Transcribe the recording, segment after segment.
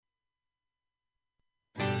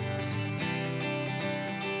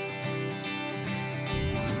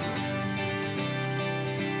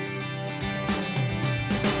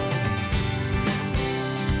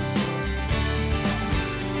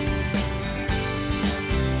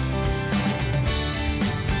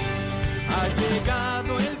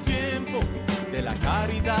llegado el tiempo de la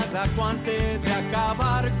caridad acuante, de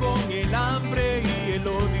acabar con el hambre y el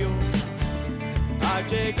odio. Ha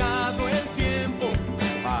llegado el tiempo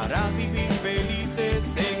para vivir felices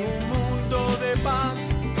en un mundo de paz,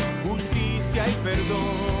 justicia y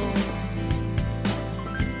perdón.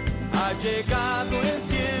 Ha llegado el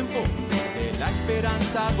tiempo de la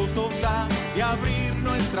esperanza gozosa, de abrir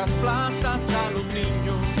nuestras plazas a los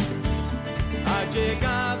niños. Ha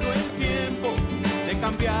llegado el tiempo de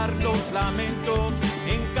cambiar los lamentos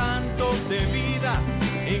en cantos de vida,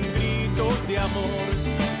 en gritos de amor,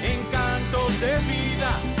 en cantos de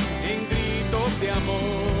vida, en gritos de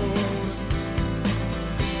amor.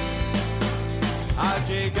 Ha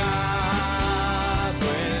llegado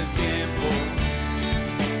el tiempo,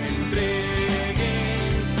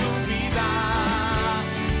 entreguen su vida.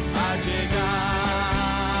 Ha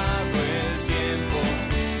llegado el tiempo,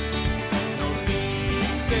 nos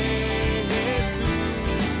dice Jesús.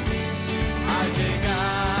 Ha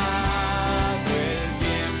llegado el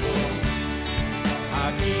tiempo,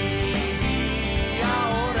 aquí y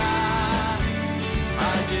ahora.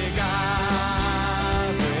 Ha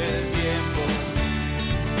llegado el tiempo,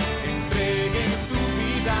 entreguen su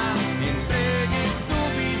vida, entreguen su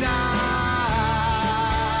vida.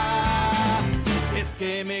 Si es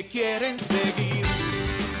que me quieren seguir.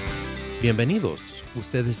 Bienvenidos.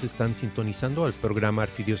 Ustedes están sintonizando al programa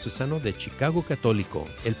arquidiocesano de Chicago Católico,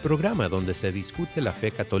 el programa donde se discute la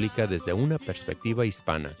fe católica desde una perspectiva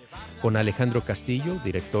hispana, con Alejandro Castillo,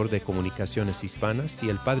 director de Comunicaciones Hispanas, y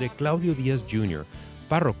el padre Claudio Díaz Jr.,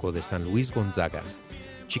 párroco de San Luis Gonzaga.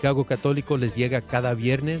 Chicago Católico les llega cada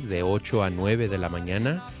viernes de 8 a 9 de la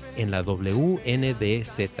mañana en la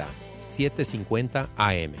WNDZ 750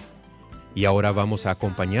 AM. Y ahora vamos a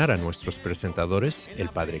acompañar a nuestros presentadores, el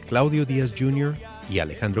padre Claudio Díaz Jr. y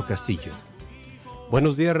Alejandro Castillo.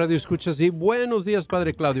 Buenos días, Radio Escuchas, y buenos días,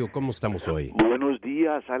 padre Claudio. ¿Cómo estamos hoy? Buenos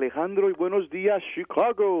días, Alejandro, y buenos días,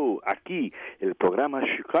 Chicago. Aquí, el programa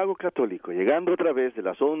Chicago Católico, llegando a través de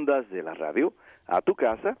las ondas de la radio a tu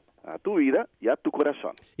casa, a tu vida y a tu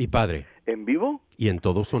corazón. Y padre. ¿En vivo? Y en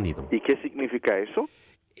todo sonido. ¿Y qué significa eso?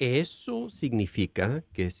 Eso significa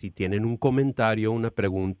que si tienen un comentario, una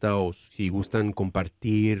pregunta o si gustan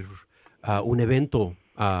compartir un evento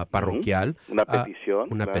parroquial, una petición,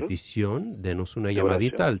 petición, denos una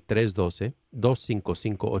llamadita al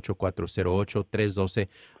 312-255-8408,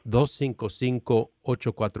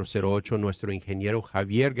 312-255-8408. Nuestro ingeniero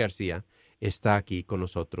Javier García está aquí con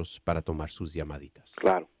nosotros para tomar sus llamaditas.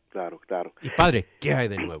 Claro. Y padre, ¿qué hay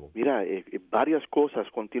de nuevo? Mira, varias cosas.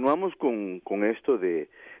 Continuamos con esto de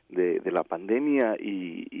la pandemia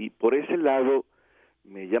y por ese lado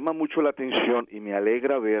me llama mucho la atención y me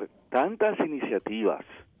alegra ver tantas iniciativas.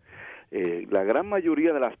 La gran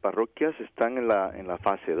mayoría de las parroquias están en la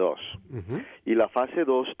fase 2. Uh-huh. Y la fase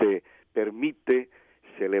 2 te permite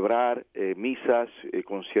celebrar misas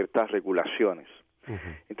con ciertas regulaciones. Uh-huh.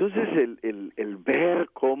 Entonces el ver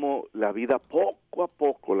cómo la vida poco a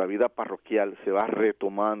poco, la vida parroquial se va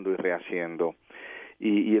retomando y rehaciendo,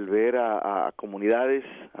 y el ver a comunidades,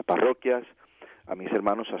 a parroquias, a mis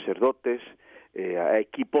hermanos sacerdotes, a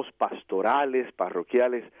equipos pastorales,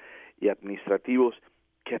 parroquiales y administrativos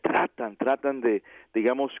que tratan de,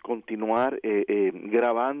 digamos, continuar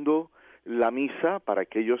grabando la misa para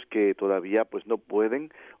aquellos que todavía pues no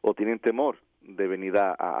pueden o tienen temor de venir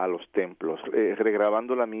a los templos,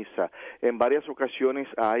 regrabando la misa. En varias ocasiones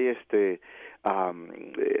hay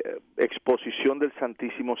exposición del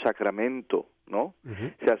Santísimo Sacramento, ¿no?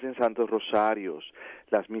 Uh-huh. Se hacen santos rosarios,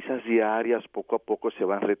 las misas diarias poco a poco se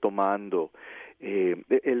van retomando.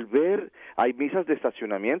 El ver, hay misas de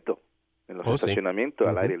estacionamiento, en los estacionamientos, sí,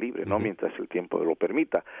 al aire libre, ¿no? Uh-huh. Mientras el tiempo lo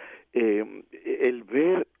permita. El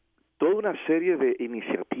ver toda una serie de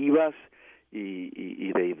iniciativas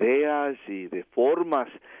y de ideas y de formas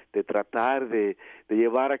de tratar de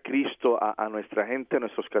llevar a Cristo a nuestra gente, a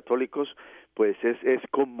nuestros católicos, pues es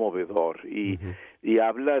conmovedor y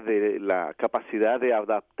habla de la capacidad de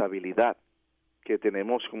adaptabilidad que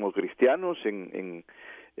tenemos como cristianos en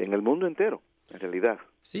el mundo entero, en realidad.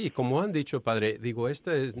 Sí, como han dicho, padre, digo,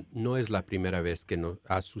 no es la primera vez que nos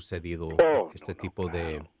ha sucedido tipo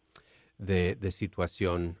claro. de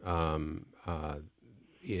situación.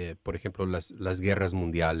 Por ejemplo, las guerras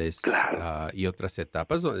mundiales, claro. Y otras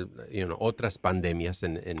etapas, otras pandemias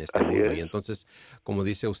en este mundo. Y entonces, como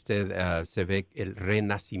dice usted, se ve el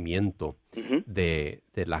renacimiento uh-huh. de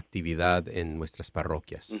la actividad en nuestras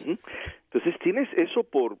parroquias. Uh-huh. Entonces, tienes eso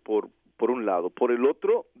por un lado. Por el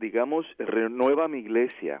otro, digamos, renueva mi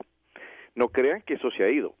iglesia. No crean que eso se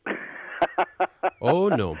ha ido.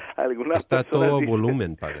 Oh, no. Está todo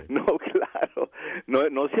volumen, padre. No, claro.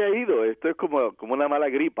 No se ha ido, esto es como una mala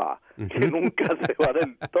gripa, que nunca se va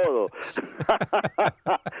del todo.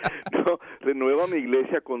 No, Renueva mi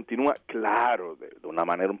Iglesia continúa, claro, de una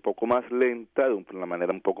manera un poco más lenta, de una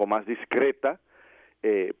manera un poco más discreta,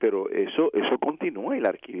 pero eso continúa, y la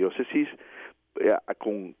arquidiócesis,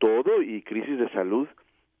 con todo y crisis de salud,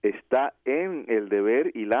 está en el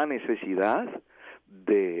deber y la necesidad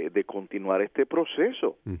de continuar este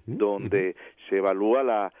proceso, donde se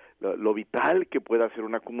evalúa lo vital que pueda ser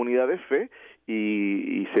una comunidad de fe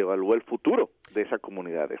y se evalúa el futuro de esa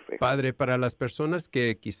comunidad de fe. Padre, para las personas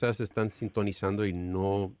que quizás están sintonizando y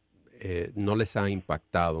no les ha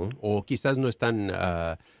impactado, o quizás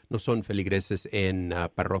no son feligreses en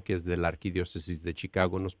parroquias de la Arquidiócesis de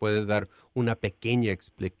Chicago, ¿nos puede dar una pequeña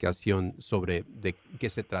explicación sobre de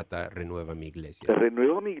qué se trata Renueva mi Iglesia?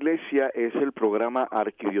 Renueva mi Iglesia es el programa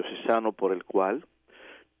arquidiocesano por el cual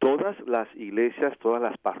todas las iglesias, todas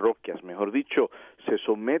las parroquias, mejor dicho, se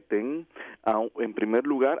someten en primer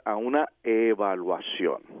lugar a una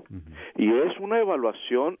evaluación. Y es una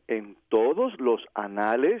evaluación en todos los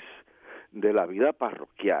anales de la vida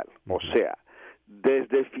parroquial, o sea,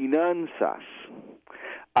 desde finanzas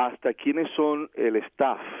hasta quiénes son el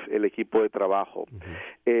staff, el equipo de trabajo,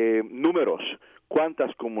 números,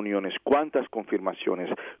 cuántas comuniones, cuántas confirmaciones,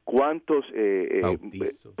 cuántos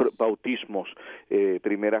bautismos,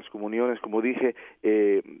 primeras comuniones, como dije,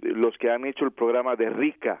 los que han hecho el programa de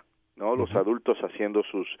RICA, ¿no? Los adultos haciendo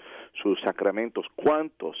sus sacramentos,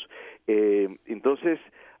 cuántos. Entonces,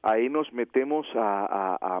 ahí nos metemos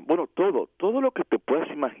bueno, todo lo que te puedas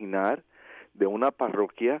imaginar de una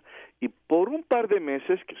parroquia, y por un par de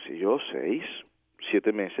meses, qué sé yo, 6,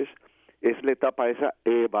 7 meses, es la etapa esa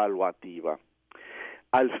evaluativa.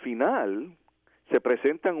 Al final se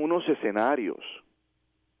presentan unos escenarios,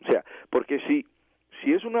 o sea, porque si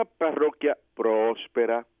es una parroquia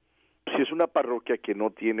próspera, si es una parroquia que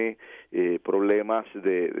no tiene problemas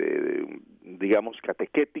digamos,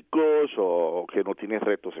 catequéticos, o que no tiene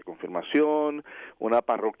retos de confirmación, una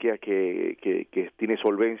parroquia que tiene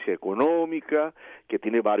solvencia económica, que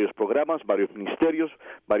tiene varios programas, varios ministerios,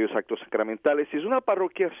 varios actos sacramentales, si es una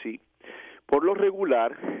parroquia así, por lo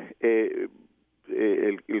regular,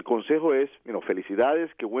 el consejo es, felicidades,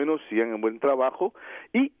 qué bueno, sigan en buen trabajo,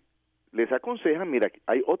 y les aconsejan, mira,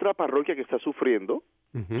 hay otra parroquia que está sufriendo,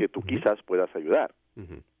 que tú quizás puedas ayudar,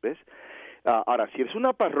 ¿ves? Ahora, si es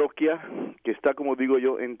una parroquia que está, como digo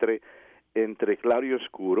yo, entre claro y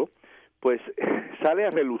oscuro, pues sale a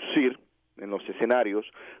relucir en los escenarios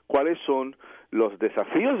cuáles son los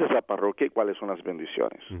desafíos de esa parroquia y cuáles son las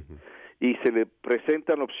bendiciones. Y se le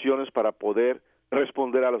presentan opciones para poder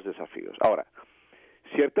responder a los desafíos. Ahora,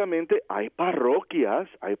 ciertamente hay parroquias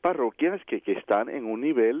que están en un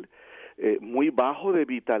nivel muy bajo de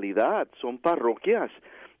vitalidad. Son parroquias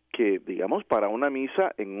que, digamos, para una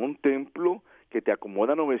misa en un templo que te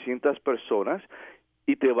acomoda 900 personas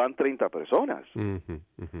y te van 30 personas.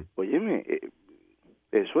 Óyeme,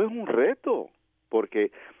 eso es un reto,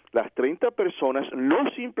 porque las 30 personas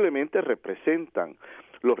no simplemente representan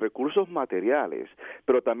los recursos materiales,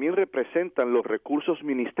 pero también representan los recursos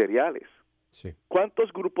ministeriales. Sí.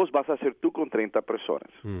 ¿Cuántos grupos vas a hacer tú con 30 personas?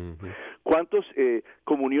 ¿Cuántas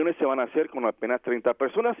comuniones se van a hacer con apenas 30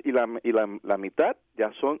 personas? Y la mitad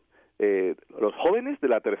ya son los jóvenes de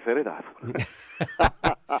la tercera edad.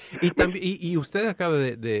 y usted acaba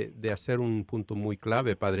de hacer un punto muy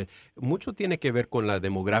clave, padre. Mucho tiene que ver con la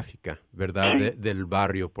demográfica, ¿verdad? Sí. Del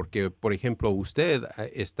barrio, porque, por ejemplo, usted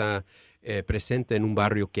está presente en un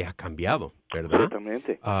barrio que ha cambiado, ¿verdad?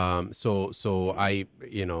 Exactamente. Hay,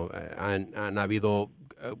 han habido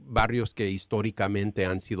barrios que históricamente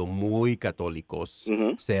han sido muy católicos,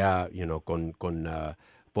 sea, con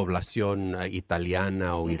población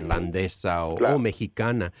italiana o irlandesa o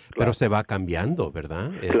mexicana, pero se va cambiando,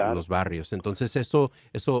 ¿verdad? Los barrios. Entonces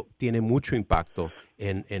eso tiene mucho impacto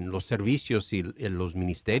en los servicios y en los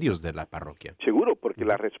ministerios de la parroquia. Seguro, porque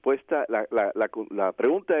la respuesta, la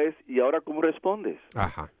pregunta es, ¿y ahora cómo respondes?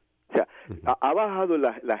 Ajá. O sea, ha bajado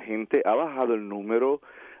la gente, ha bajado el número,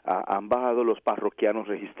 han bajado los parroquianos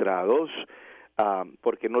registrados,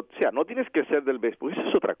 porque no tienes que ser del vecindario, pues eso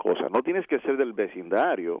es otra cosa, no tienes que ser del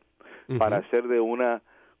vecindario para ser de una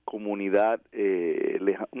comunidad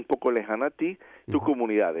un poco lejana a ti, tu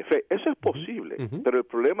comunidad de fe. Eso es posible, pero el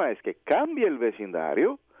problema es que cambia el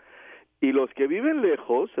vecindario y los que viven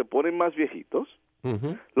lejos se ponen más viejitos,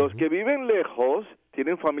 los que viven lejos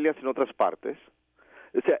tienen familias en otras partes,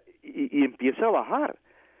 o sea, y empieza a bajar.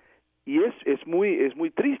 Y es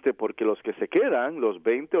muy triste, porque los que se quedan, los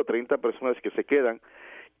 20 o 30 personas que se quedan,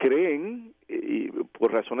 creen,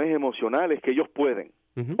 por razones emocionales, que ellos pueden.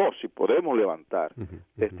 o si podemos levantar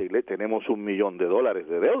esta iglesia. Tenemos $1 millón de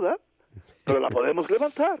deuda, pero la podemos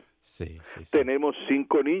levantar. Sí. Tenemos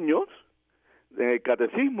 5 niños en el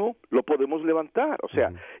catecismo, lo podemos levantar. O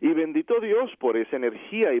sea, y bendito Dios por esa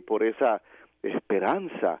energía y por esa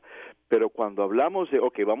esperanza. Pero cuando hablamos de,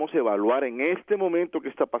 vamos a evaluar en este momento que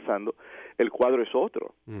está pasando, el cuadro es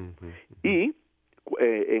otro. Y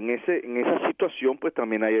en esa situación, pues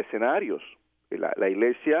también hay escenarios. La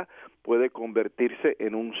iglesia puede convertirse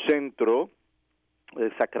en un centro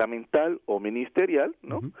sacramental o ministerial,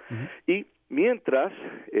 ¿no? Y mientras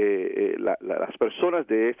las personas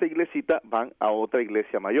de esa iglesita van a otra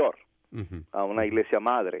iglesia mayor, a una iglesia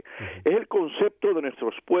madre. Es el concepto de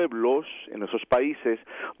nuestros pueblos, en nuestros países,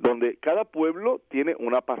 donde cada pueblo tiene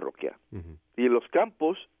una parroquia. Y en los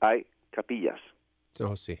campos hay capillas.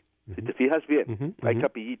 Sí. Si te fijas bien, hay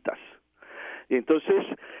capillitas. Y entonces,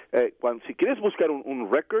 si quieres buscar un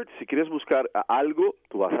record, si quieres buscar algo,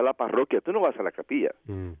 tú vas a la parroquia, tú no vas a la capilla.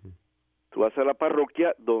 Tú vas a la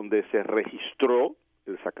parroquia donde se registró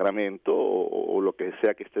el sacramento o lo que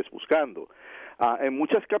sea que estés buscando. En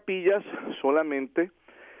muchas capillas solamente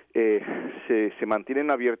se mantienen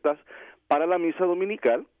abiertas para la misa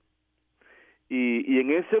dominical, y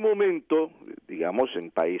en ese momento, digamos, en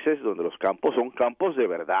países donde los campos son campos de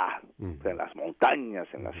verdad, o sea, en las montañas,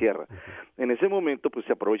 en la sierra, en ese momento pues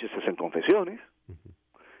se aprovecha y se hacen confesiones.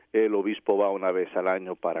 El obispo va una vez al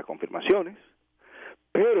año para confirmaciones,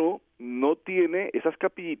 pero esas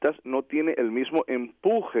capillitas no tiene el mismo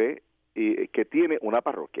empuje que tiene una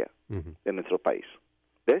parroquia en nuestro país.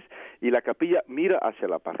 ¿Ves? Y la capilla mira hacia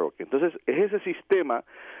la parroquia. Entonces, es ese sistema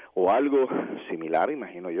o algo similar,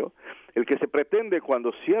 imagino yo, el que se pretende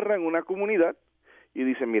cuando cierran una comunidad y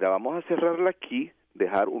dicen, mira, vamos a cerrarla aquí,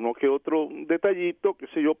 dejar uno que otro detallito, qué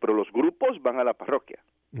sé yo, pero los grupos van a la parroquia.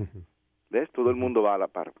 ¿Ves? Todo el mundo va a la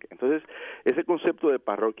parroquia. Entonces, ese concepto de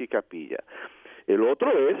parroquia y capilla. El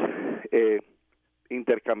otro es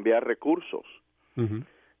intercambiar recursos.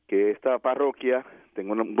 Que esta parroquia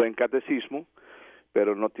tenga un buen catecismo,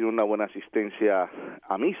 pero no tiene una buena asistencia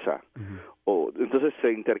a misa. Entonces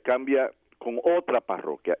se intercambia con otra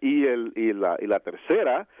parroquia. Y la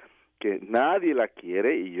tercera, que nadie la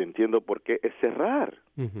quiere, y yo entiendo por qué, es cerrar.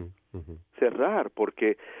 Cerrar,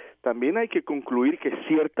 porque también hay que concluir que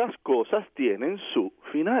ciertas cosas tienen su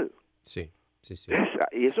final. Sí.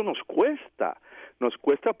 Y eso nos cuesta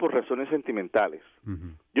por razones sentimentales.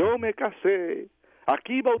 Yo me casé,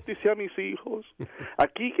 aquí bauticé a mis hijos,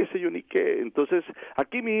 aquí qué sé yo ni qué, entonces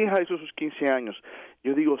aquí mi hija hizo sus 15 años.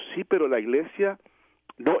 Yo digo, sí, pero la iglesia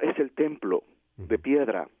no es el templo de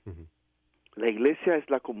piedra. La iglesia es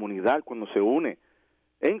la comunidad cuando se une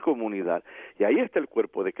en comunidad, y ahí está el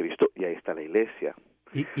cuerpo de Cristo y ahí está la iglesia.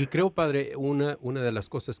 Y creo, padre, una de las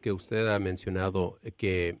cosas que usted ha mencionado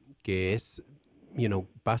que es,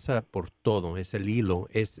 pasa por todo, es el hilo,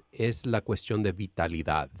 es la cuestión de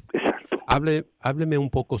vitalidad. Exacto. Hábleme un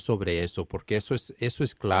poco sobre eso, porque eso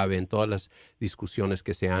es clave en todas las discusiones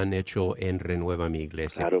que se han hecho en Renueva Mi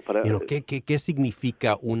Iglesia. Claro, ¿Qué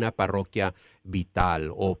significa una parroquia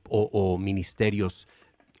vital o ministerios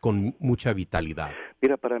con mucha vitalidad?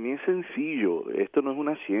 Mira, para mí es sencillo, esto no es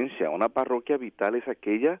una ciencia. Una parroquia vital es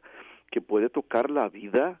aquella que puede tocar la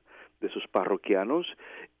vida de sus parroquianos,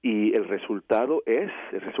 y el resultado es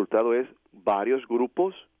varios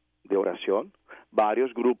grupos de oración,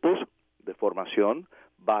 varios grupos de formación,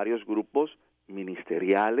 varios grupos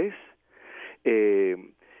ministeriales.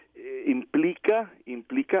 Implica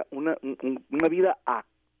una vida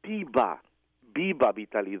activa, viva,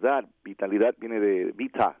 vitalidad. Vitalidad viene de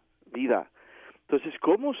vita, vida. Entonces,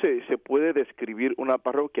 ¿cómo se puede describir una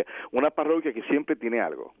parroquia? Una parroquia que siempre tiene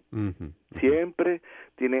algo. Siempre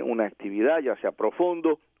tiene una actividad, ya sea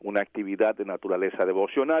profundo, una actividad de naturaleza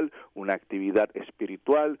devocional, una actividad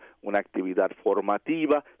espiritual, una actividad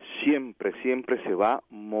formativa. Siempre se va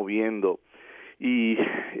moviendo. Y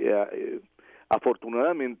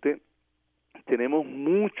afortunadamente tenemos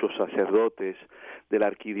muchos sacerdotes de la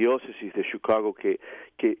arquidiócesis de Chicago que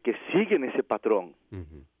siguen ese patrón.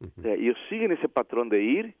 O sea, ellos siguen ese patrón de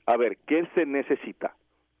ir a ver qué se necesita.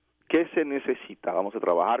 Vamos a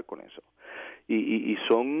trabajar con eso. Y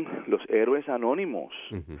son los héroes anónimos,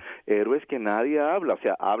 héroes que nadie habla. O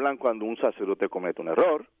sea, hablan cuando un sacerdote comete un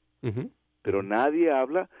error, pero nadie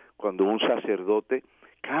habla cuando un sacerdote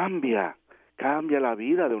cambia la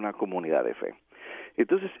vida de una comunidad de fe.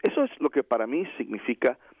 Entonces, eso es lo que para mí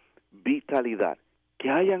significa vitalidad. Que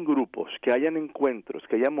hayan grupos, que hayan encuentros,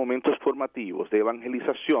 que hayan momentos formativos de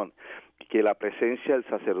evangelización, que la presencia del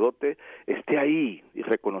sacerdote esté ahí y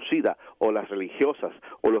reconocida, o las religiosas,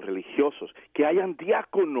 o los religiosos, que hayan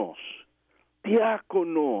diáconos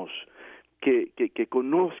que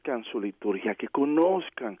conozcan su liturgia, que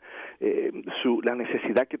conozcan la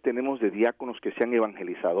necesidad que tenemos de diáconos que sean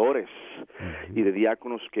evangelizadores y de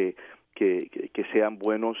diáconos que sean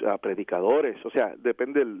buenos predicadores. O sea,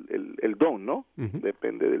 depende el don, ¿no?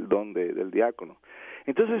 Depende del don del diácono.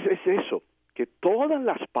 Entonces es eso, que todas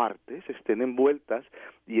las partes estén envueltas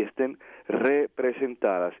y estén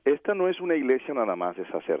representadas. Esta no es una iglesia nada más de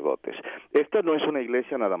sacerdotes, esta no es una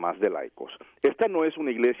iglesia nada más de laicos, esta no es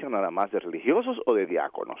una iglesia nada más de religiosos o de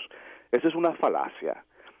diáconos. Esa es una falacia.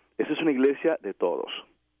 Esa es una iglesia de todos,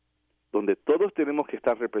 donde todos tenemos que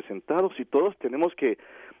estar representados y todos tenemos que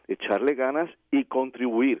echarle ganas y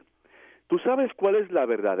contribuir. ¿Tú sabes cuál es la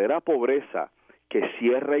verdadera pobreza que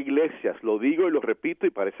cierra iglesias? Lo digo y lo repito y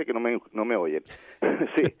parece que no me oyen.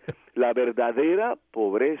 Sí, la verdadera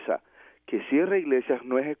pobreza que cierra iglesias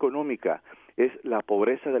no es económica, es la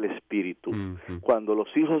pobreza del espíritu. Cuando los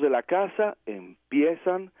hijos de la casa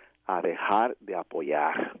empiezan a dejar de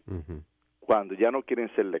apoyar, cuando ya no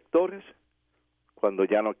quieren ser lectores, cuando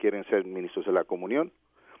ya no quieren ser ministros de la comunión,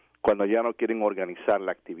 cuando ya no quieren organizar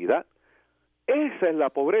la actividad. Esa es la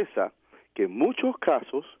pobreza que en muchos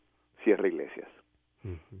casos cierra iglesias.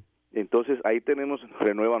 Entonces ahí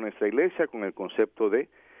renueva nuestra iglesia con el concepto de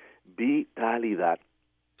vitalidad.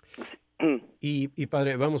 Y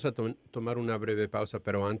padre, vamos a tomar una breve pausa,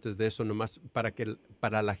 pero antes de eso, nomás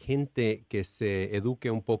para la gente que se eduque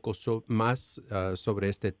un poco más sobre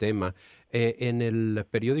este tema, en el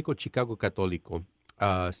periódico Chicago Católico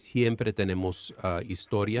siempre tenemos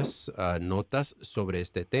historias, notas sobre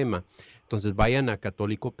este tema. Entonces vayan a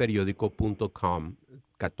catolicoperiódico.com,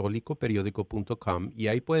 catolicoperiódico.com, y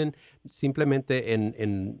ahí pueden simplemente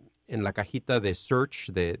en la cajita de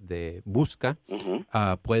search, de busca,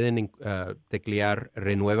 pueden teclear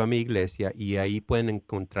Renueva mi Iglesia y ahí pueden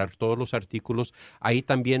encontrar todos los artículos. Ahí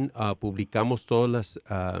también publicamos todas las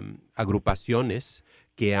agrupaciones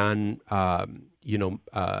que han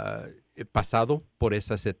pasado por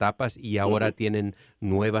esas etapas y ahora tienen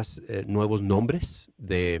nuevos nombres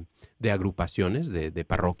de agrupaciones, de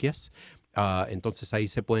parroquias. Entonces ahí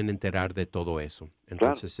se pueden enterar de todo eso.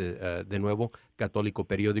 Entonces, de nuevo,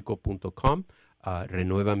 catolicoperiódico.com,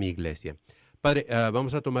 Renueva mi Iglesia. Padre,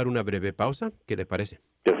 vamos a tomar una breve pausa. ¿Qué le parece?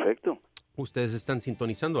 Perfecto. Ustedes están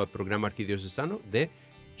sintonizando al programa arquidiocesano de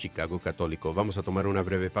Chicago Católico. Vamos a tomar una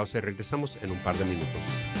breve pausa y regresamos en un par de minutos.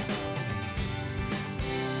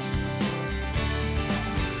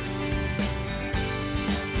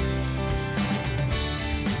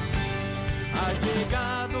 Ha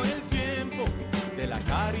llegado el tiempo de la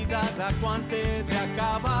caridad acuante, de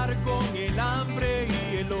acabar con el hambre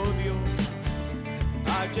y el odio.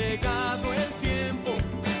 Ha llegado el tiempo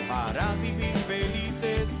para vivir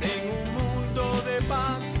felices en un mundo de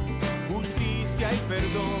paz, justicia y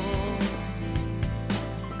perdón.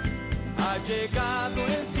 Ha llegado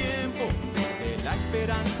el tiempo de la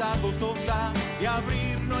esperanza gozosa, de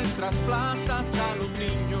abrir nuestras plazas a los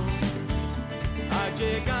niños. Ha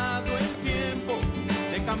llegado el tiempo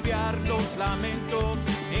de cambiar los lamentos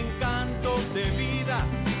en cantos de vida,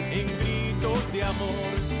 en gritos de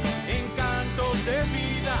amor, en cantos de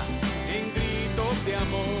vida, en gritos de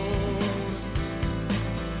amor.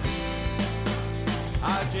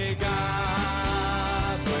 Ha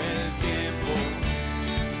llegado el tiempo,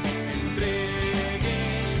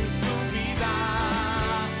 entreguen su vida.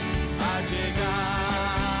 Ha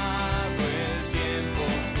llegado el tiempo,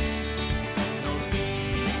 nos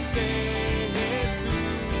dice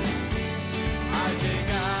Jesús. Ha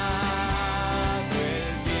llegado el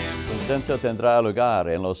tiempo. El censo tendrá lugar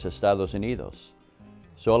en los Estados Unidos.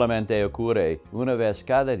 Solamente ocurre una vez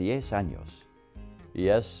cada 10 años y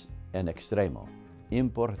es en extremo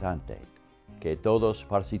importante que todos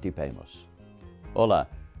participemos. Hola,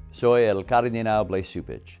 soy el Cardenal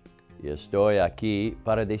Blazupich y estoy aquí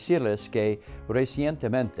para decirles que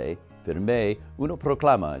recientemente firmé una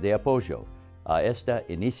proclama de apoyo a esta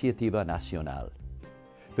iniciativa nacional.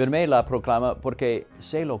 Firmé la proclama porque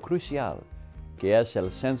sé lo crucial que es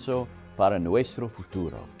el censo para nuestro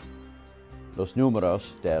futuro. Los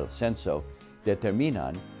números del censo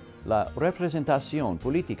determinan la representación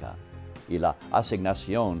política y la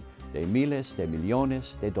asignación de miles de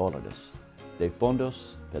millones de dólares de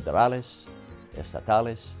fondos federales,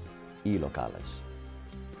 estatales y locales.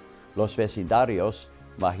 Los vecindarios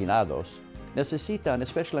marginados necesitan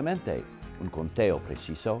especialmente un conteo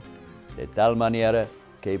preciso, de tal manera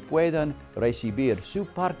que puedan recibir su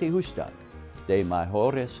parte justa de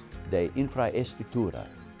mejoras de infraestructura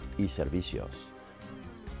y servicios.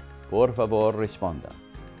 Por favor, responda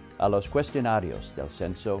a los cuestionarios del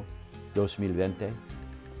censo 2020.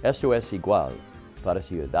 Esto es igual para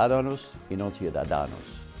ciudadanos y no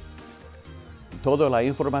ciudadanos. Toda la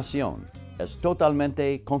información es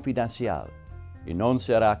totalmente confidencial y no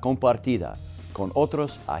será compartida con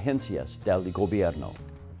otras agencias del gobierno.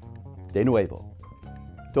 De nuevo,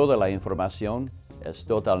 toda la información es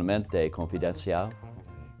totalmente confidencial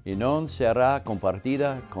y no será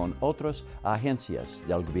compartida con otras agencias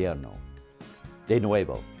del gobierno. De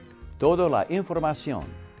nuevo, toda la información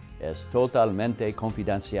es totalmente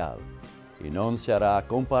confidencial y no será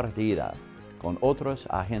compartida con otras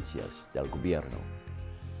agencias del gobierno.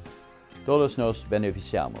 Todos nos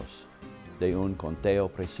beneficiamos de un conteo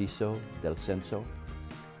preciso del censo.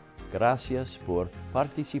 Gracias por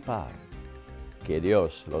participar. Que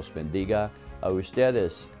Dios los bendiga a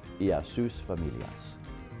ustedes y a sus familias.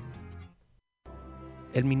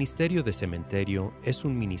 El Ministerio de Cementerio es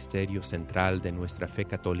un ministerio central de nuestra fe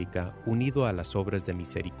católica unido a las obras de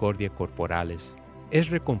misericordia corporales. Es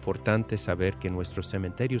reconfortante saber que nuestros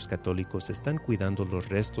cementerios católicos están cuidando los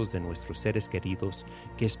restos de nuestros seres queridos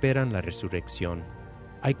que esperan la resurrección.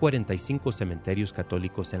 Hay 45 cementerios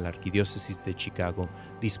católicos en la Arquidiócesis de Chicago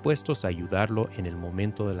dispuestos a ayudarlo en el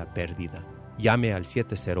momento de la pérdida. Llame al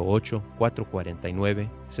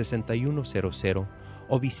 708-449-6100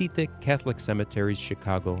 o visite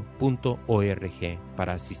catholiccemeterieschicago.org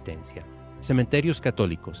para asistencia. Cementerios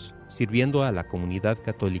Católicos, sirviendo a la comunidad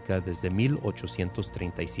católica desde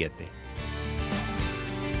 1837.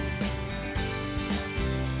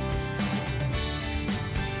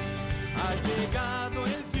 Ha llegado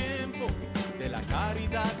el tiempo de la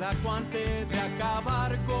caridad acuante, de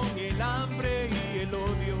acabar con el hambre y el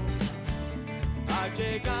odio. Ha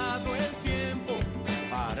llegado el tiempo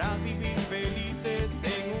para vivir felices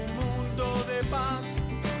en un mundo de paz,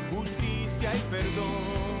 justicia y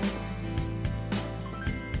perdón.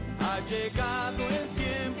 Ha llegado el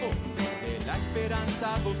tiempo de la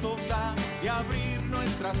esperanza gozosa, de abrir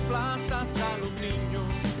nuestras plazas a los niños.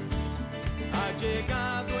 Ha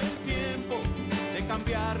llegado el tiempo de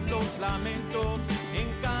cambiar los lamentos en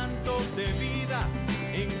cantos de vida,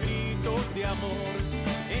 en gritos de amor,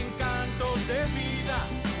 en cantos de vida,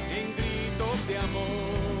 en gritos de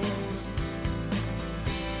amor.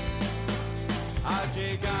 Ha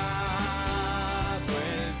llegado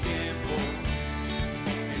el tiempo,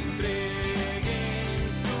 entreguen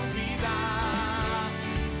su vida.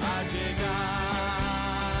 Ha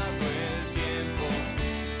llegado el tiempo,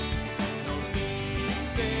 nos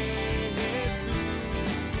dice Jesús.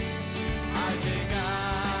 Ha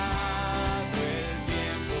llegado el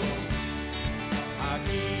tiempo,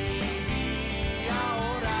 aquí y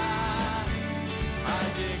ahora. Ha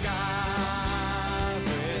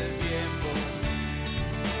llegado el tiempo,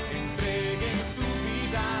 entreguen su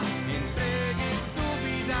vida, entreguen su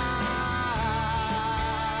vida.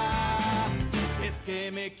 Si es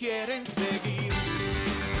que me quieren seguir.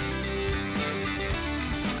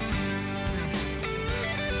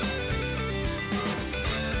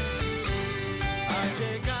 Ha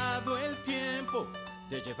llegado el tiempo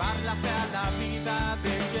de llevar la fe a la vida,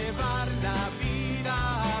 de llevar la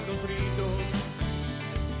vida a los ritos.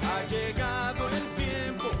 Ha llegado el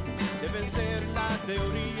tiempo de vencer la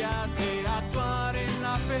teoría, de actuar en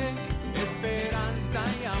la fe, esperanza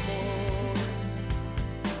y amor.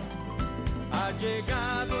 Ha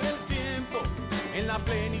llegado el tiempo, en la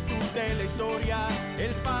plenitud de la historia,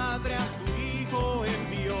 el Padre a su Hijo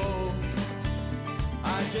envió.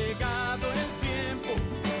 Ha llegado el tiempo,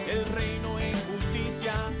 el reino en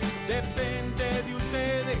justicia, depende de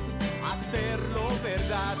ustedes hacerlo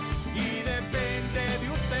verdad. Y depende de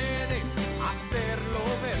ustedes hacerlo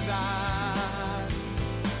verdad.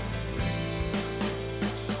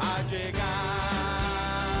 Ha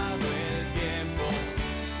llegado el tiempo,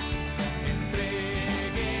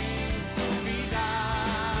 entreguen su vida.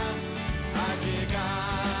 Ha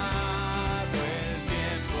llegado el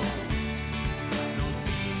tiempo, nos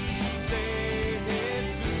dice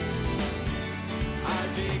Jesús. Ha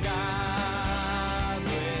llegado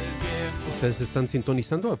el tiempo. Ustedes están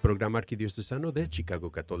sintonizando el programa arquidiocesano de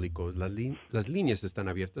Chicago Católico. Las líneas están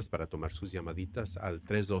abiertas para tomar sus llamaditas al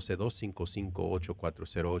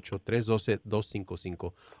 312-255-8408,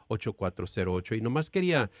 312-255-8408. Y nomás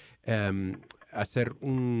quería hacer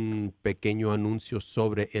un pequeño anuncio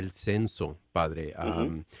sobre el censo, padre.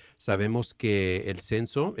 Sabemos que el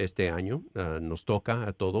censo este año nos toca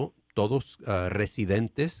a todos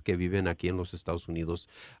residentes que viven aquí en los Estados Unidos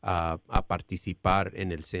a participar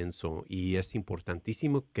en el censo, y es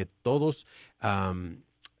importantísimo que todos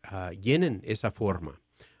llenen esa forma,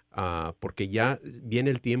 porque ya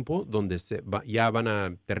viene el tiempo donde ya van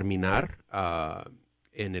a terminar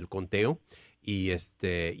en el conteo, Y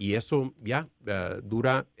eso ya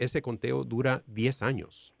ese conteo dura 10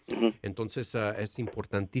 años. Ujú. Entonces es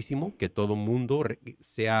importantísimo que todo mundo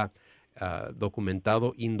sea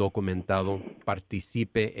documentado, indocumentado,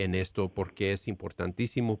 participe en esto, porque es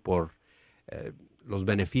importantísimo por los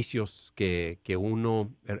beneficios que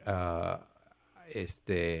uno,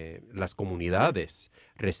 las comunidades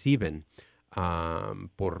reciben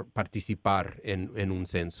por participar en un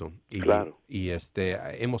censo. Claro. Y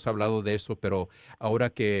hemos hablado de eso, pero ahora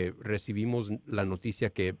que recibimos la noticia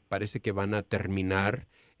que parece que van a terminar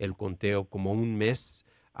el conteo como un mes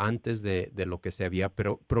antes de lo que se había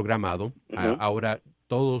programado, ahora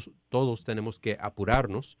todos tenemos que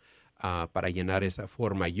apurarnos para llenar esa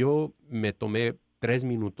forma. Yo me tomé 3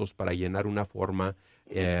 minutos para llenar una forma,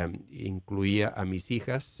 incluía a mis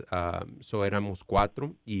hijas, éramos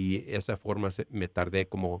 4, y esa forma me tardé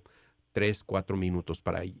como 3, 4 minutos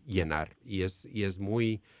para llenar. Y es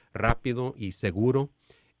muy rápido y seguro,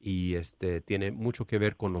 y tiene mucho que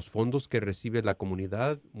ver con los fondos que recibe la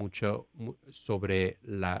comunidad, mucho sobre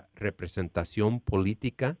la representación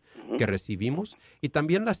política que recibimos, y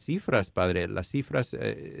también las cifras, padre. Las cifras,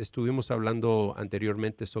 estuvimos hablando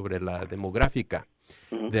anteriormente sobre la demográfica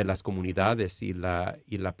de las comunidades y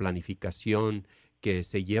la planificación que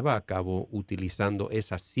se lleva a cabo utilizando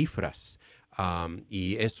esas cifras.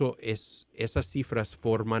 Y esas cifras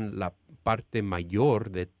forman la parte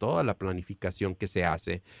mayor de toda la planificación que se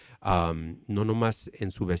hace, no nomás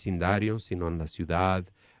en su vecindario, sino en la ciudad,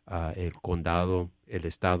 el condado, el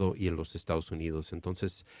estado y en los Estados Unidos.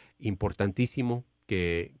 Entonces, importantísimo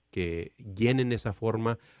que llenen esa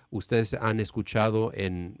forma. Ustedes han escuchado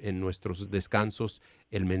en nuestros descansos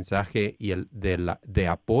el mensaje y de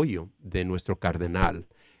apoyo de nuestro cardenal.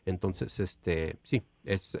 Entonces, sí,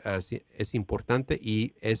 es importante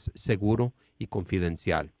y es seguro y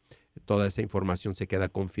confidencial. Toda esa información se queda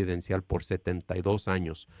confidencial por 72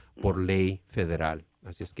 años por ley federal.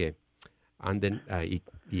 Así es que anden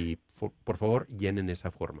y por favor, llenen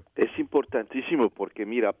esa forma. Es importantísimo porque,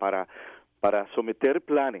 mira, para someter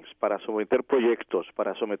planes, para someter proyectos,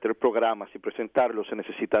 para someter programas y presentarlos se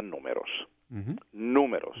necesitan números.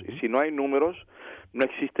 Números. Y si no hay números, no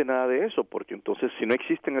existe nada de eso, porque entonces si no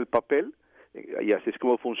existe en el papel, y así es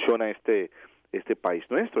como funciona este país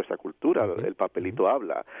nuestro, esta cultura, el papelito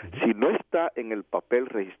habla. Si no está en el papel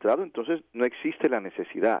registrado, entonces no existe la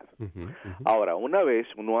necesidad. Ahora, una vez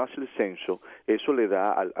uno hace el censo, eso le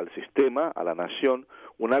da al sistema, a la nación,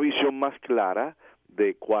 una visión más clara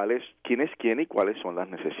de quién es quién y cuáles son las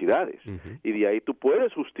necesidades. Y de ahí tú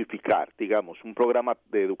puedes justificar, digamos, un programa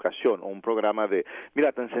de educación o un programa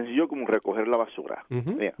mira, tan sencillo como recoger la basura,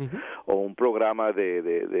 o un programa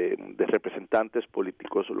de representantes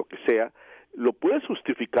políticos o lo que sea. Lo puedes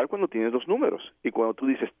justificar cuando tienes los números. Y cuando tú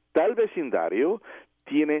dices, tal vecindario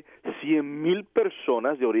tiene 100,000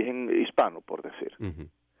 personas de origen hispano, por decir.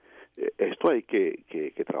 Esto hay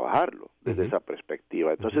que trabajarlo desde esa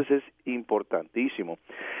perspectiva. Entonces es importantísimo.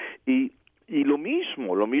 Y lo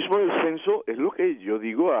mismo del censo es lo que yo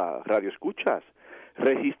digo a Radio Escuchas.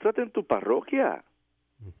 Regístrate en tu parroquia.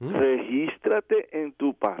 Regístrate en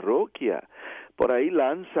tu parroquia. Por ahí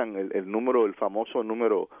lanzan el famoso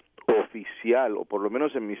número oficial, o por lo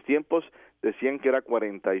menos en mis tiempos decían que era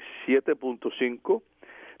 47.5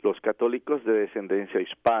 los católicos de descendencia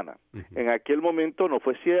hispana. En aquel momento no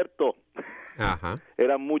fue cierto.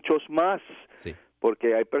 Eran muchos más. Sí.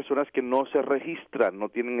 Porque hay personas que no se registran, no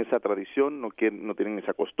tienen esa tradición, no tienen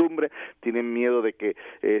esa costumbre, tienen miedo de que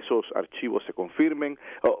esos archivos se confirmen,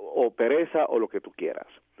 o pereza, o lo que tú quieras.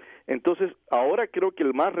 Entonces, ahora creo que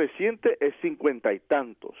el más reciente es 50 y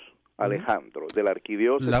tantos, Alejandro, de la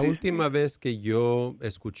arquidiócesis. La última vez que yo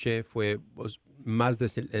escuché fue más del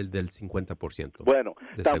 50%. Bueno,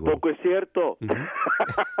 tampoco es cierto.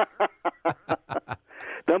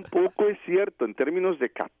 Tampoco es cierto en términos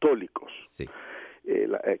de católicos. Sí.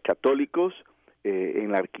 Católicos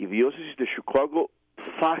en la arquidiócesis de Chicago,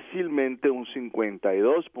 fácilmente un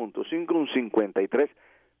 52.5, un 53,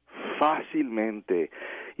 fácilmente.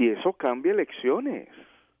 Y eso cambia elecciones.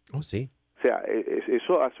 Oh, sí. O sea,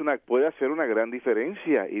 eso puede hacer una gran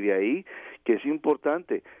diferencia, y de ahí que es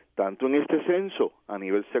importante, tanto en este censo a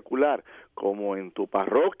nivel secular como en tu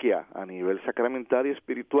parroquia a nivel sacramental y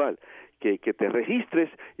espiritual, que te registres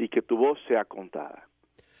y que tu voz sea contada.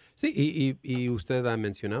 Sí, y usted ha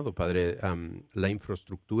mencionado, padre, la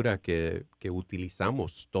infraestructura que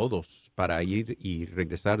utilizamos todos para ir y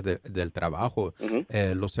regresar del trabajo,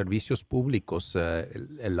 los servicios públicos,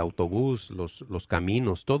 el autobús, los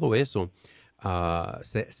caminos, todo eso,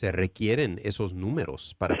 se requieren esos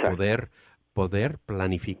números para poder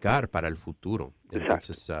planificar para el futuro.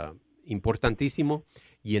 Entonces, importantísimo.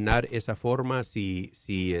 llenar esa forma. Si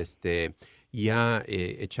ya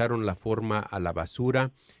echaron la forma a la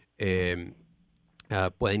basura,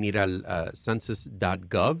 pueden ir al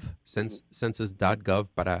census.gov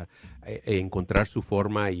para encontrar su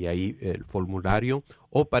forma y ahí el formulario.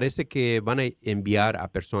 O parece que van a enviar a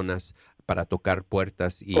personas para tocar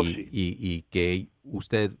puertas y que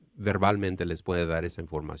usted verbalmente les puede dar esa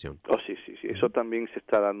información. Sí. Eso también se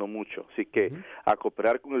está dando mucho. Así que a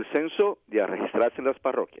cooperar con el censo y a registrarse en las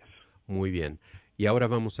parroquias. Muy bien. Y ahora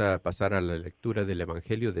vamos a pasar a la lectura del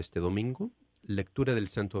Evangelio de este domingo. Lectura del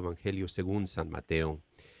Santo Evangelio según San Mateo.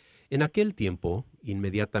 En aquel tiempo,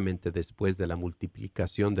 inmediatamente después de la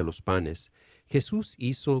multiplicación de los panes, Jesús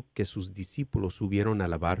hizo que sus discípulos subieron a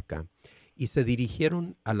la barca y se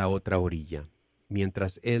dirigieron a la otra orilla,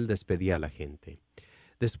 mientras él despedía a la gente.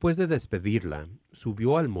 Después de despedirla,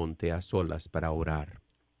 subió al monte a solas para orar.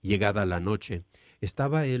 Llegada la noche,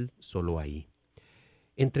 estaba él solo ahí.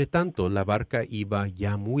 Entretanto, la barca iba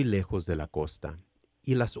ya muy lejos de la costa,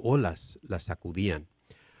 y las olas la sacudían,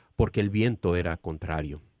 porque el viento era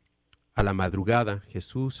contrario. A la madrugada,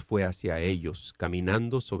 Jesús fue hacia ellos,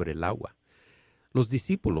 caminando sobre el agua. Los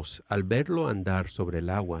discípulos, al verlo andar sobre el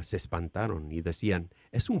agua, se espantaron y decían,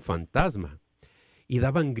 «Es un fantasma», y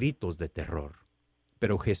daban gritos de terror.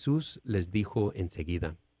 Pero Jesús les dijo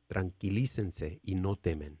enseguida, «Tranquilícense y no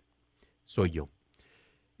temen. Soy yo».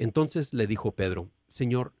 Entonces le dijo Pedro,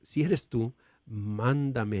 «Señor, si eres tú,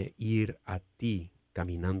 mándame ir a ti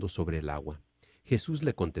caminando sobre el agua». Jesús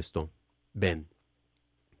le contestó, «Ven».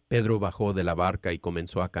 Pedro bajó de la barca y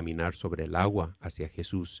comenzó a caminar sobre el agua hacia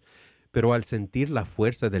Jesús, pero al sentir la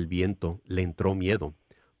fuerza del viento le entró miedo.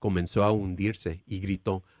 Comenzó a hundirse y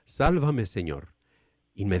gritó, «Sálvame, Señor».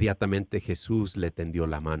 Inmediatamente Jesús le tendió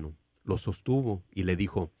la mano, lo sostuvo y le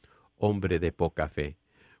dijo, «Hombre de poca fe,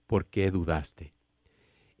 ¿por qué dudaste?».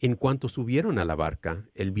 En cuanto subieron a la barca,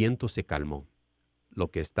 el viento se calmó. Los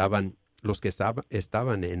que estaban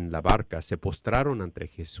en la barca se postraron ante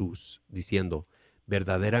Jesús, diciendo,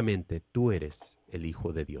 «Verdaderamente tú eres el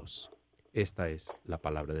Hijo de Dios». Esta es la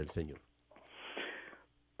palabra del Señor.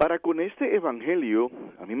 Para con este evangelio,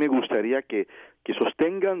 a mí me gustaría que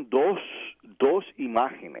sostengan dos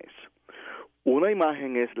imágenes. Una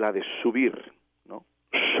imagen es la de subir, ¿no?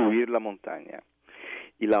 Subir la montaña.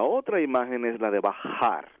 Y la otra imagen es la de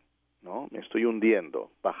bajar, ¿no? Me estoy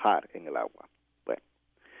hundiendo, bajar en el agua. Bueno,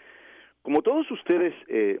 como todos ustedes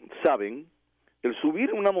saben, el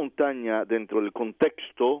subir una montaña dentro del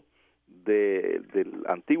contexto del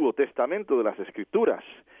Antiguo Testamento, de las Escrituras,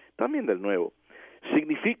 también del Nuevo,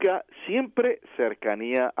 significa siempre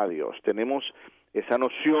cercanía a Dios. Tenemos esa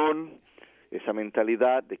noción, esa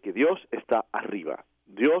mentalidad de que Dios está arriba,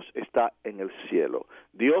 Dios está en el cielo,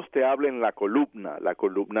 Dios te habla en la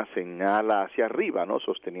columna señala hacia arriba, ¿no?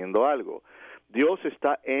 Sosteniendo algo. Dios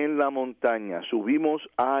está en la montaña, subimos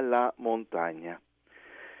a la montaña.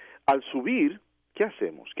 Al subir, ¿qué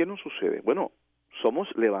hacemos? ¿Qué nos sucede? Bueno, somos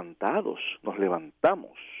levantados, nos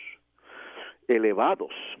levantamos,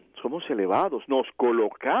 somos elevados, nos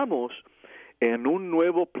colocamos en un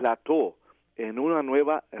nuevo plató, en una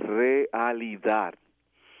nueva realidad.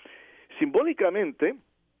 Simbólicamente,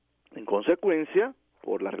 en consecuencia,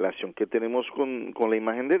 por la relación que tenemos con la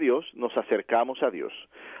imagen de Dios, nos acercamos a Dios.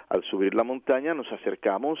 Al subir la montaña nos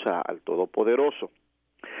acercamos al Todopoderoso.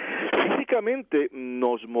 Físicamente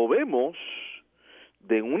nos movemos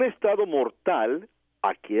de un estado mortal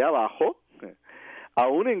aquí abajo a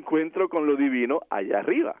un encuentro con lo divino allá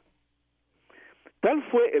arriba. Tal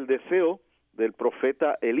fue el deseo del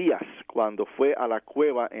profeta Elías cuando fue a la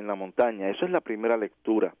cueva en la montaña. Eso es la primera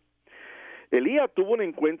lectura. Elías tuvo un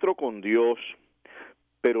encuentro con Dios,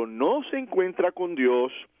 pero no se encuentra con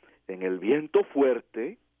Dios en el viento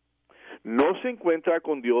fuerte, no se encuentra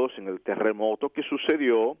con Dios en el terremoto que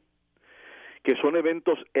sucedió, que son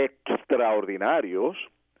eventos extraordinarios,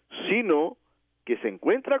 sino que se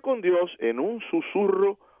encuentra con Dios en un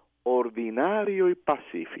susurro ordinario y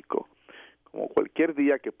pacífico. Como cualquier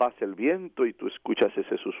día que pase el viento y tú escuchas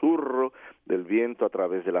ese susurro del viento a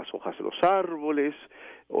través de las hojas de los árboles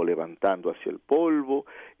o levantando hacia el polvo.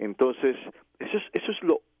 Entonces, eso es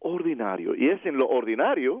lo ordinario. Y es en lo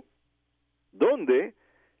ordinario donde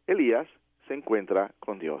Elías se encuentra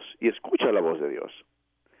con Dios y escucha la voz de Dios.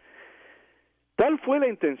 Tal fue la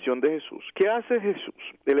intención de Jesús. ¿Qué hace Jesús?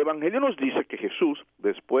 El Evangelio nos dice que Jesús,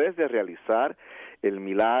 después de realizar el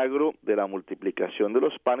milagro de la multiplicación de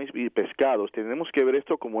los panes y pescados, tenemos que ver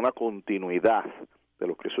esto como una continuidad de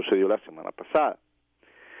lo que sucedió la semana pasada.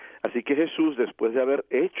 Así que Jesús, después de haber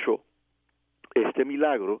hecho este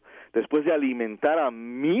milagro, después de alimentar a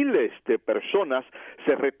miles de personas,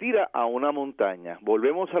 se retira a una montaña.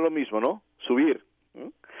 Volvemos a lo mismo, ¿no? Subir,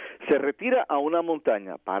 se retira a una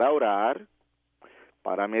montaña para orar,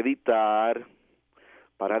 para meditar,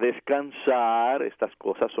 para descansar. Estas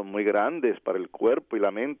cosas son muy grandes para el cuerpo y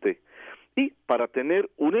la mente, y para tener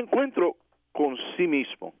un encuentro con sí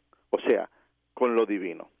mismo, o sea, con lo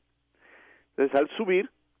divino. Entonces, al subir,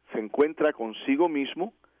 se encuentra consigo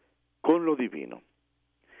mismo con lo divino.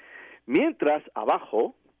 Mientras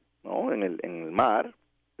abajo, ¿no?, en el mar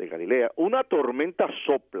de Galilea, una tormenta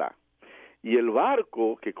sopla y el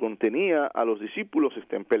barco que contenía a los discípulos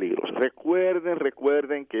está en peligro.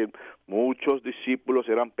 Recuerden que muchos discípulos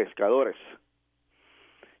eran pescadores.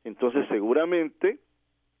 Entonces, seguramente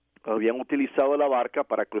habían utilizado la barca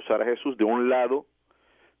para cruzar a Jesús de un lado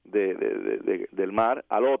del mar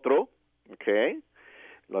al otro, ¿ok?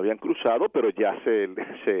 Lo habían cruzado, pero ya se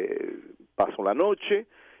pasó la noche,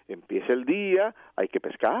 empieza el día, hay que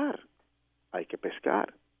pescar.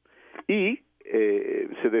 Y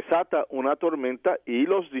se desata una tormenta y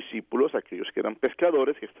los discípulos, aquellos que eran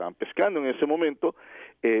pescadores, que estaban pescando en ese momento,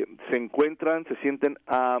 se sienten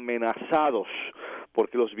amenazados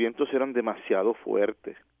porque los vientos eran demasiado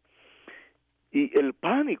fuertes. Y el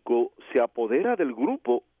pánico se apodera del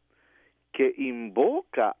grupo que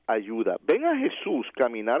invoca ayuda. Ven a Jesús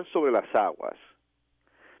caminar sobre las aguas.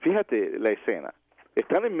 Fíjate la escena.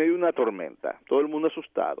 Están en medio de una tormenta, todo el mundo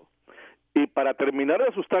asustado. Y para terminar de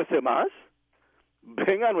asustarse más,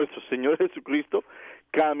 ven a nuestro Señor Jesucristo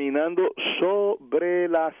caminando sobre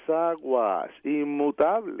las aguas,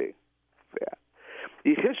 inmutable. O sea,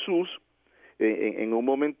 y Jesús, en un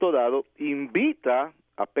momento dado, invita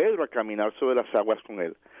a Pedro a caminar sobre las aguas con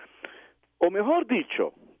él. O mejor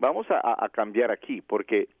dicho, vamos a cambiar aquí,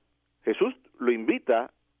 porque Jesús lo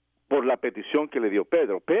invita por la petición que le dio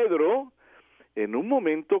Pedro. Pedro, en un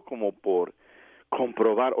momento como por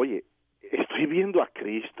comprobar, oye, ¿estoy viendo a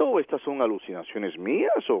Cristo o estas son alucinaciones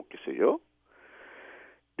mías o qué sé yo?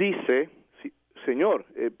 Dice, sí, Señor,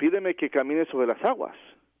 pídeme que camine sobre las aguas.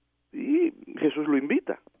 Y Jesús lo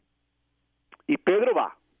invita. Y Pedro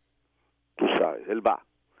va, tú sabes, él va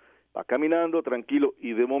caminando tranquilo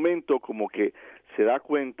y de momento como que se da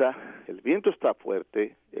cuenta, el viento está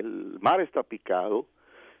fuerte, el mar está picado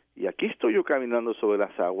y aquí estoy yo caminando sobre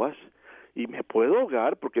las aguas y me puedo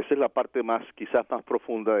ahogar porque esa es la parte quizás más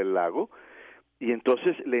profunda del lago, y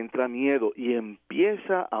entonces le entra miedo y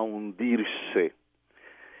empieza a hundirse.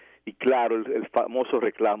 Y claro, el famoso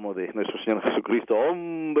reclamo de nuestro Señor Jesucristo,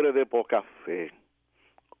 hombre de poca fe,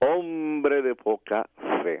 hombre de poca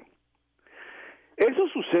fe. Eso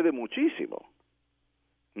sucede muchísimo.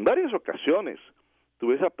 En varias ocasiones, tú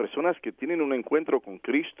ves a personas que tienen un encuentro con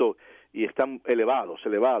Cristo y están elevados,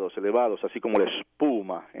 así como la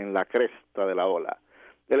espuma en la cresta de la ola.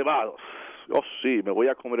 Elevados. Oh, sí, me voy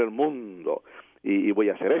a comer el mundo. Y voy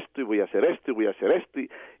a hacer esto, y voy a hacer esto, y voy a hacer esto.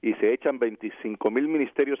 Y se echan 25,000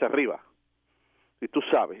 ministerios arriba. Y tú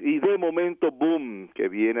sabes. Y de momento, boom, que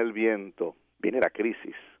viene el viento. Viene la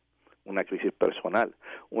crisis. Una crisis personal,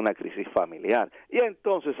 una crisis familiar. Y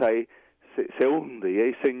entonces ahí se hunde. Y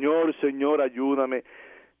ahí, Señor, ayúdame.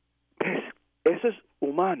 Eso es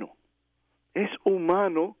humano. Es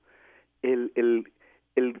humano el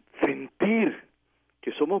sentir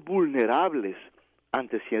que somos vulnerables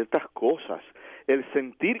ante ciertas cosas, el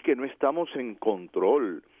sentir que no estamos en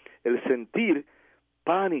control, el sentir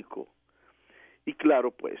pánico. Y claro,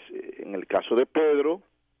 pues, en el caso de Pedro,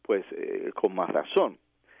 pues, con más razón.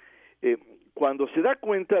 Cuando se da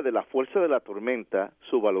cuenta de la fuerza de la tormenta,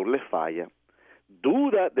 su valor le falla,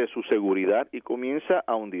 duda de su seguridad y comienza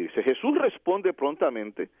a hundirse. Jesús responde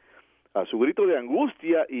prontamente a su grito de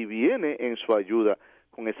angustia y viene en su ayuda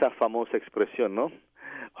con esa famosa expresión, ¿no?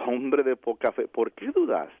 Hombre de poca fe, ¿por qué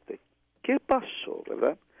dudaste? ¿Qué pasó,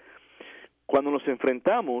 verdad? Cuando nos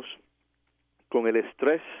enfrentamos con el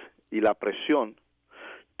estrés y la presión,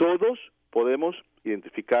 todos podemos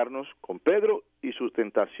identificarnos con Pedro y su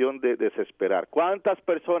tentación de desesperar. ¿Cuántas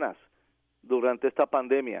personas durante esta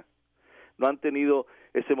pandemia no han tenido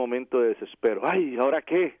ese momento de desespero? Ay, ¿ahora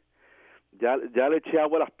qué? Ya le eché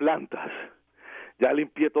agua a las plantas, ya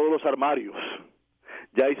limpié todos los armarios,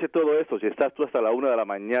 ya hice todo esto. Si estás tú hasta la 1 de la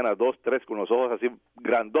mañana, 2, 3, con los ojos así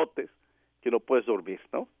grandotes, que no puedes dormir,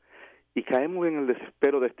 ¿no? Y caemos en el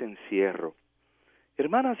desespero de este encierro.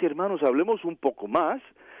 Hermanas y hermanos, hablemos un poco más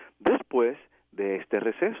después de este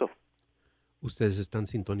receso. Ustedes están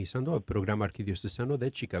sintonizando el programa arquidiocesano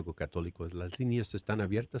de Chicago Católico. Las líneas están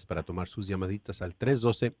abiertas para tomar sus llamaditas al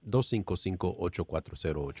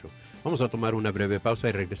 312-255-8408. Vamos a tomar una breve pausa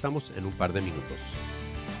y regresamos en un par de minutos.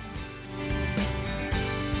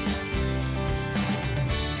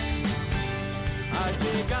 Ha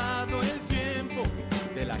llegado el tiempo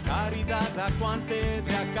de la caridad acuante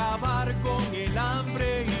de acabar con el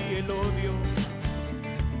hambre y el odio.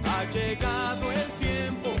 Ha llegado el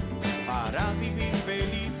tiempo para vivir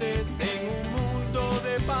felices en un mundo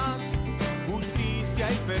de paz, justicia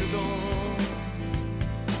y perdón.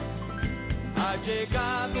 Ha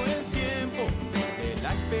llegado el tiempo de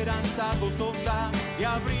la esperanza gozosa de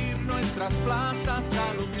abrir nuestras plazas a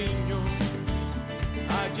los niños.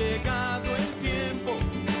 Ha llegado el tiempo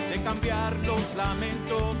de cambiar los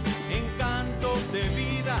lamentos en cantos de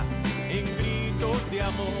vida, en gritos de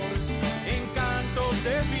amor, en cantos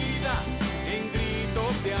de vida, en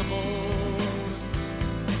gritos de amor.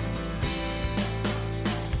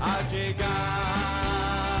 Ha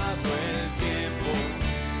llegado el tiempo,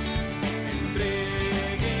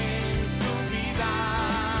 entreguen su vida.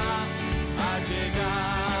 Ha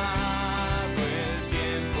llegado el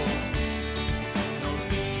tiempo, nos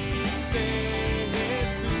dice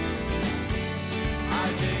Jesús. Ha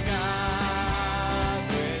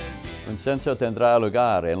llegado el tiempo. Un censo tendrá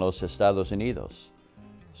lugar en los Estados Unidos.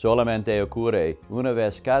 Solamente ocurre una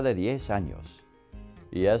vez cada 10 años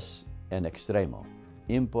y es en extremo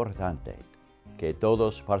importante que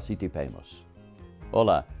todos participemos.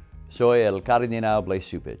 Hola, soy el Cardenal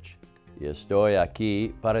Blaise Cupich y estoy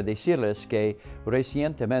aquí para decirles que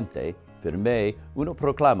recientemente firmé una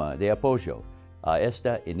proclama de apoyo a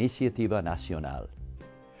esta iniciativa nacional.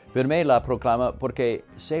 Firmé la proclama porque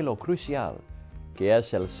sé lo crucial que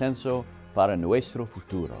es el censo para nuestro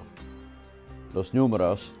futuro. Los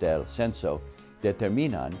números del censo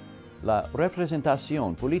determinan la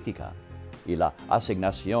representación política y la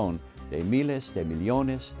asignación de miles de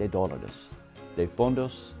millones de dólares de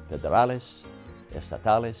fondos federales,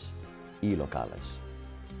 estatales y locales.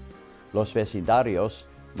 Los vecindarios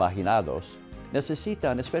marginados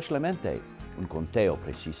necesitan especialmente un conteo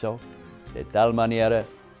preciso, de tal manera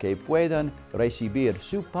que puedan recibir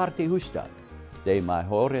su parte justa de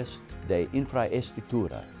mejoras de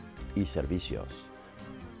infraestructura y servicios.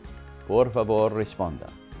 Por favor, responda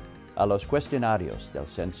a los cuestionarios del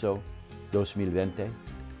Censo 2020.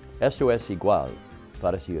 Esto es igual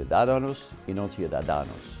para ciudadanos y no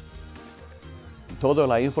ciudadanos. Toda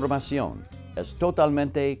la información es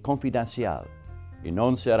totalmente confidencial y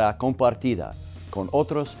no será compartida con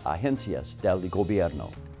otras agencias del gobierno.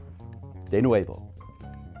 De nuevo,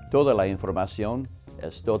 toda la información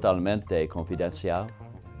es totalmente confidencial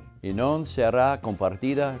y no será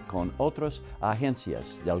compartida con otras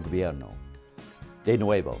agencias del gobierno. De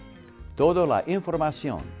nuevo, toda la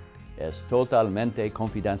información es totalmente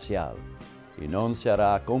confidencial y no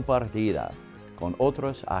será compartida con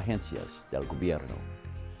otras agencias del gobierno.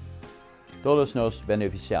 Todos nos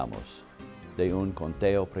beneficiamos de un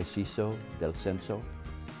conteo preciso del censo.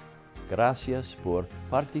 Gracias por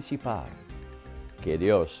participar. Que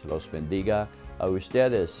Dios los bendiga a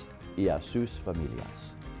ustedes y a sus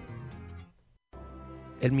familias.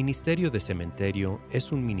 El Ministerio de Cementerio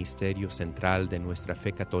es un ministerio central de nuestra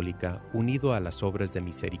fe católica unido a las obras de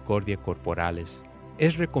misericordia corporales.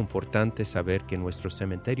 Es reconfortante saber que nuestros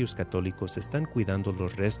cementerios católicos están cuidando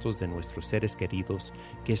los restos de nuestros seres queridos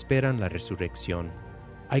que esperan la resurrección.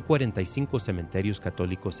 Hay 45 cementerios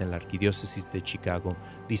católicos en la Arquidiócesis de Chicago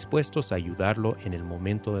dispuestos a ayudarlo en el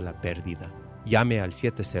momento de la pérdida. Llame al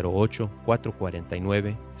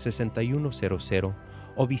 708-449-6100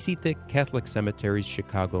 o visite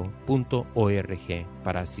catholiccemeterieschicago.org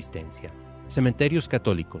para asistencia. Cementerios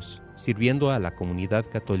Católicos, sirviendo a la comunidad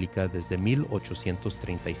católica desde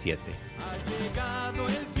 1837. Ha llegado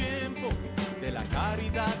el tiempo de la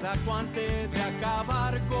caridad acuante de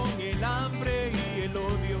acabar con el hambre y el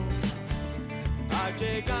odio. Ha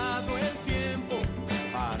llegado el tiempo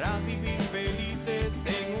para vivir felices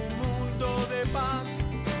en un mundo de paz,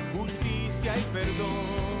 justicia y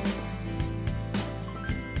perdón.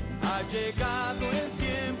 Ha llegado el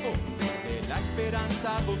tiempo de la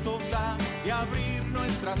esperanza gozosa de abrir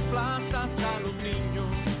nuestras plazas a los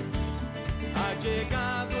niños. Ha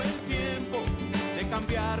llegado el tiempo de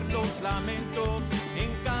cambiar los lamentos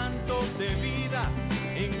en cantos de vida,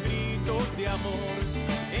 en gritos de amor,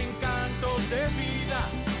 en cantos de vida,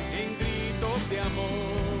 en gritos de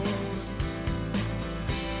amor.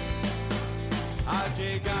 Ha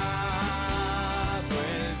llegado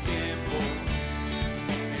el tiempo,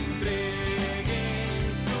 entreguen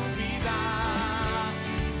su vida.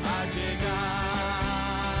 Ha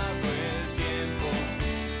llegado el tiempo,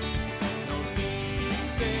 nos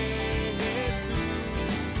dice Jesús.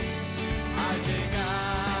 Ha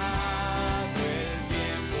llegado el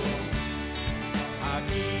tiempo,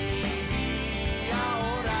 aquí y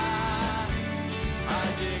ahora. Ha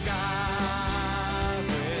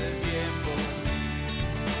llegado el tiempo,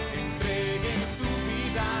 entre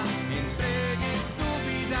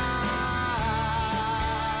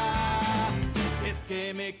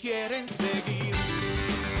me quieren seguir.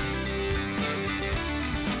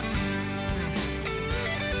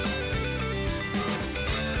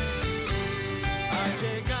 Ha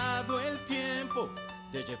llegado el tiempo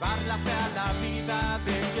de llevar la fe a la vida,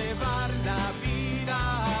 de llevar la vida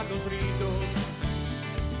a los ritos.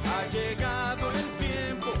 Ha llegado el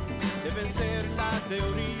tiempo de vencer la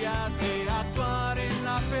teoría, de actuar en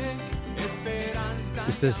la fe, esperanza.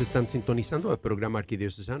 Ustedes están sintonizando el programa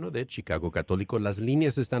arquidiocesano de Chicago Católico. Las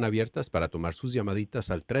líneas están abiertas para tomar sus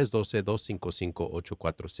llamaditas al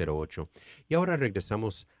 312-255-8408. Y ahora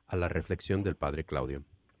regresamos a la reflexión del Padre Claudio.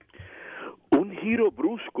 Un giro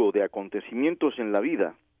brusco de acontecimientos en la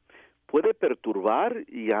vida puede perturbar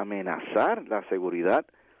y amenazar la seguridad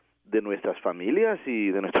de nuestras familias y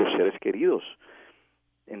de nuestros seres queridos.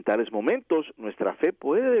 En tales momentos, nuestra fe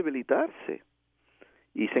puede debilitarse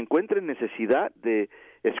y se encuentra en necesidad de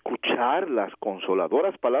escuchar las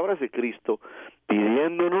consoladoras palabras de Cristo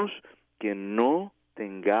pidiéndonos que no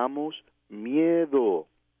tengamos miedo.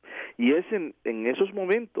 Y es en esos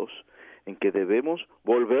momentos en que debemos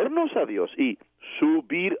volvernos a Dios y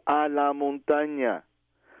subir a la montaña,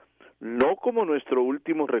 no como nuestro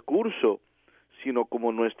último recurso, sino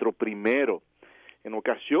como nuestro primero. En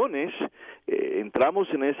ocasiones entramos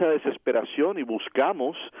en esa desesperación y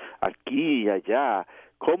buscamos aquí y allá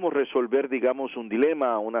cómo resolver, digamos, un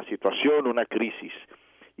dilema, una situación, una crisis.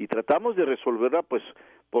 Y tratamos de resolverla pues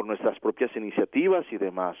por nuestras propias iniciativas y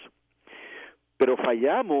demás. Pero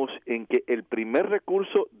fallamos en que el primer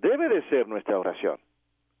recurso debe de ser nuestra oración.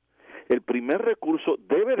 El primer recurso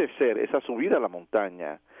debe de ser esa subida a la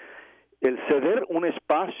montaña, el ceder un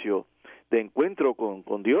espacio de encuentro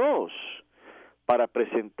con Dios para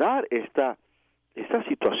presentar esta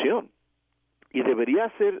situación. Y debería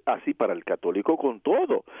ser así para el católico con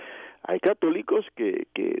todo. Hay católicos que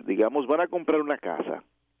digamos, van a comprar una casa.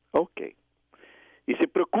 Ok. Y se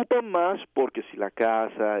preocupan más porque si la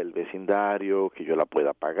casa, el vecindario, que yo la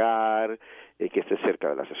pueda pagar, que esté cerca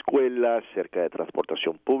de las escuelas, cerca de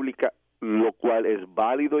transportación pública, lo cual es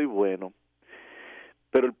válido y bueno.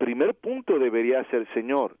 Pero el primer punto debería ser,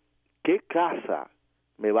 Señor, ¿qué casa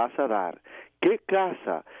me vas a dar? ¿Qué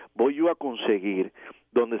casa voy yo a conseguir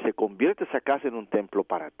donde se convierta esa casa en un templo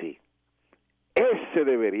para ti? Ese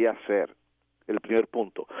debería ser el primer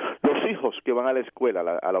punto. Los hijos que van a la escuela,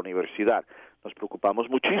 a la universidad, nos preocupamos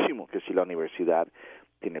muchísimo que si la universidad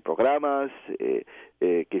tiene programas, que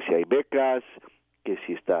si hay becas, que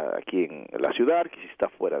si está aquí en la ciudad, que si está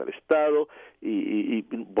fuera del estado, y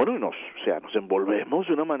bueno, nos envolvemos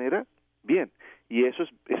de una manera bien, y eso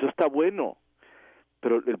está bueno.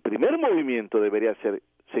 Pero el primer movimiento debería ser,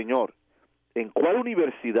 Señor, ¿en cuál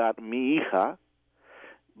universidad mi hija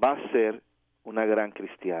va a ser una gran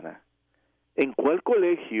cristiana? ¿En cuál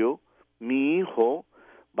colegio mi hijo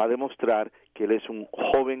va a demostrar que él es un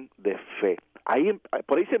joven de fe?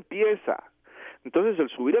 Por ahí se empieza. Entonces, el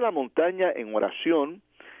subir a la montaña en oración,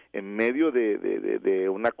 en medio de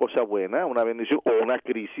una cosa buena, una bendición o una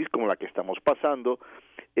crisis como la que estamos pasando,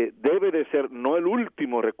 debe de ser no el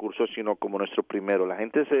último recurso, sino como nuestro primero. La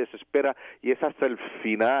gente se desespera y es hasta el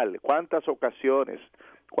final. ¿Cuántas ocasiones?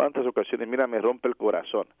 Mira, me rompe el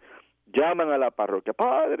corazón. Llaman a la parroquia,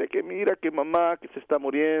 padre, que mira, que mamá, que se está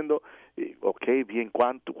muriendo. Ok, bien,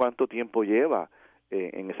 ¿cuánto tiempo lleva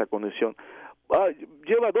en esa condición?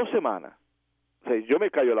 Lleva 2 semanas. O sea, yo me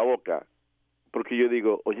callo la boca, porque yo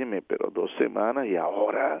digo, óyeme, pero 2 semanas y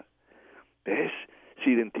ahora, ¿ves?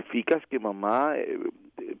 Si identificas que mamá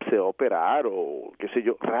se va a operar o qué sé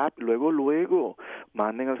yo, luego,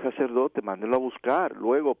 manden al sacerdote, mándenlo a buscar,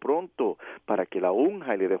 luego, pronto, para que la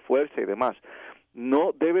unja y le dé fuerza y demás.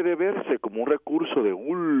 No debe de verse como un recurso de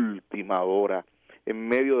última hora en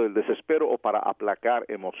medio del desespero o para aplacar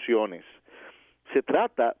emociones. Se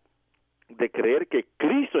trata de creer que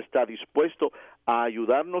Cristo está dispuesto a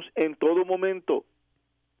ayudarnos en todo momento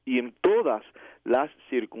y en todas las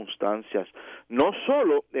circunstancias, no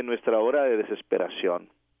solo en nuestra hora de desesperación.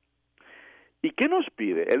 ¿Y qué nos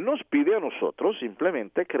pide? Él nos pide a nosotros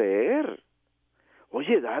simplemente creer.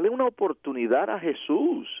 Oye, dale una oportunidad a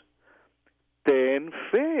Jesús. Ten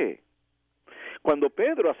fe. Cuando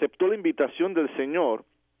Pedro aceptó la invitación del Señor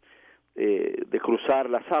de cruzar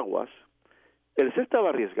las aguas, él se estaba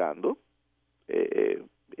arriesgando.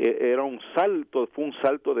 Fue un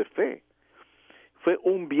salto de fe. Fue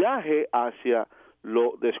un viaje hacia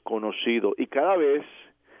lo desconocido. Y cada vez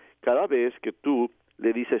que tú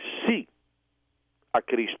le dices sí a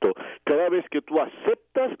Cristo, cada vez que tú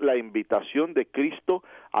aceptas la invitación de Cristo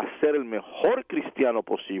a ser el mejor cristiano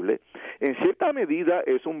posible, en cierta medida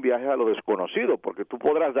es un viaje a lo desconocido, porque tú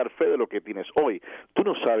podrás dar fe de lo que tienes hoy. Tú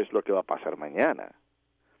no sabes lo que va a pasar mañana.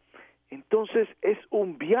 Entonces es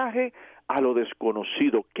un viaje a lo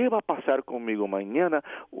desconocido. ¿Qué va a pasar conmigo mañana?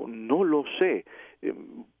 No lo sé.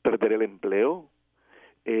 ¿Perderé el empleo?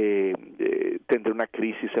 ¿Tendré una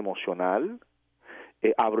crisis emocional?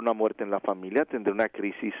 ¿Habrá una muerte en la familia? ¿Tendré una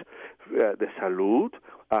crisis de salud?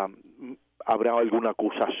 ¿Habrá alguna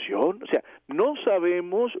acusación? O sea, no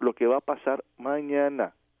sabemos lo que va a pasar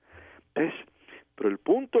mañana. Pero el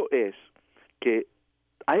punto es que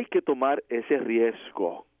hay que tomar ese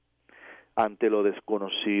riesgo ante lo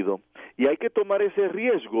desconocido. Y hay que tomar ese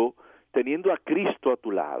riesgo teniendo a Cristo a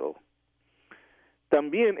tu lado.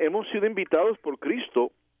 También hemos sido invitados por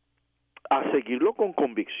Cristo a seguirlo con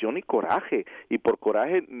convicción y coraje. Y por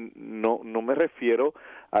coraje no me refiero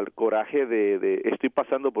al coraje de estoy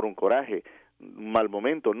pasando por un mal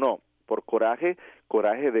momento, no. Por coraje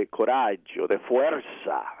de coraggio, de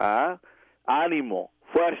fuerza, ánimo,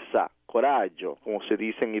 fuerza, coraggio, como se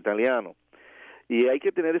dice en italiano. Y hay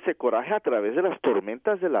que tener ese coraje a través de las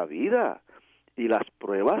tormentas de la vida y las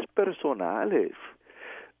pruebas personales.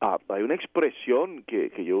 Hay una expresión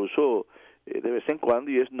que yo uso de vez en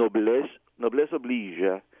cuando y es noblesse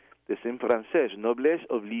oblige, es en francés, noblesse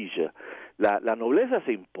oblige. La nobleza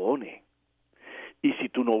se impone. Y si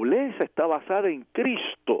tu nobleza está basada en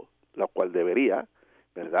Cristo, la cual debería,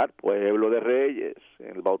 ¿verdad? Pueblo de reyes,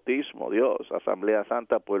 en el bautismo, Dios, Asamblea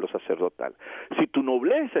Santa, pueblo sacerdotal. Si tu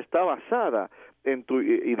nobleza está basada en tu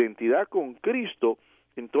identidad con Cristo,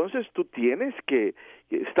 entonces tú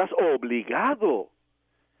estás obligado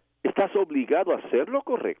a hacer lo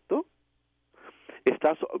correcto,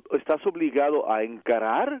 estás obligado a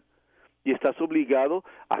encarar y estás obligado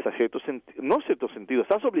hasta cierto sentido,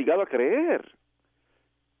 estás obligado a creer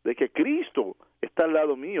de que Cristo está al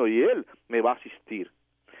lado mío y Él me va a asistir.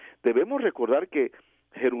 Debemos recordar que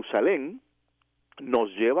Jerusalén nos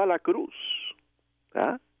lleva a la cruz.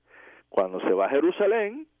 Cuando se va a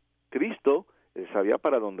Jerusalén, Cristo, él sabía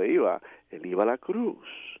para dónde iba. Él iba a la cruz.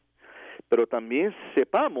 Pero también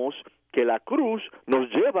sepamos que la cruz nos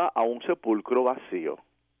lleva a un sepulcro vacío.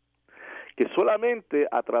 Que solamente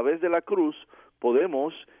a través de la cruz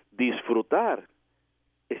podemos disfrutar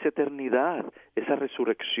esa eternidad, esa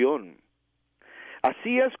resurrección.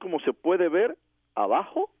 Así es como se puede ver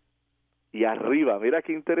abajo y arriba. Mira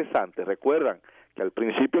qué interesante. Recuerdan que al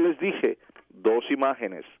principio les dije 2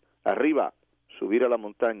 imágenes. Arriba, subir a la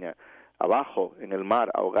montaña. Abajo, en el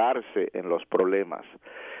mar, ahogarse en los problemas.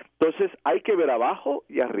 Entonces, hay que ver abajo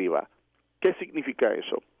y arriba. ¿Qué significa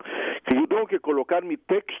eso? Que yo tengo que colocar mi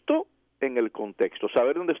texto en el contexto,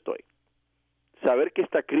 saber dónde estoy. Saber que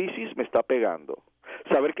esta crisis me está pegando.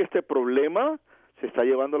 Saber que este problema se está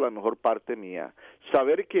llevando la mejor parte mía.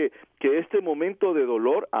 Saber que este momento de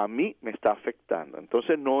dolor a mí me está afectando.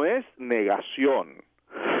 Entonces no es negación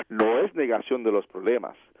de los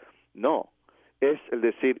problemas. No, es el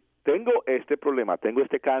decir, tengo este problema, tengo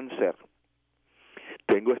este cáncer,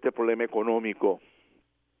 tengo este problema económico,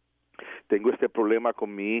 tengo este problema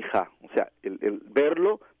con mi hija. O sea, el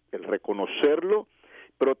verlo, el reconocerlo,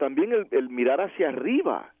 pero también el mirar hacia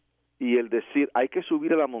arriba y el decir, hay que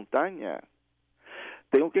subir a la montaña.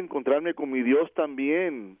 Tengo que encontrarme con mi Dios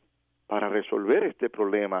también para resolver este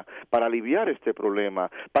problema, para aliviar este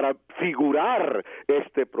problema, para figurar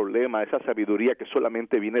este problema, esa sabiduría que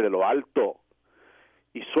solamente viene de lo alto.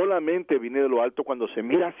 Y solamente viene de lo alto cuando se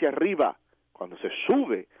mira hacia arriba, cuando se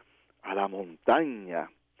sube a la montaña.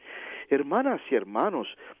 Hermanas y hermanos,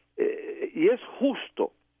 y es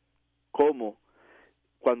justo como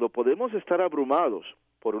cuando podemos estar abrumados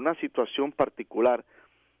por una situación particular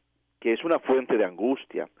que es una fuente de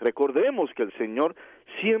angustia, recordemos que el Señor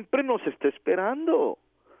siempre nos está esperando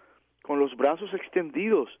con los brazos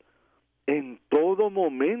extendidos en todo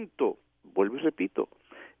momento. Vuelvo y repito,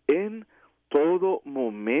 en todo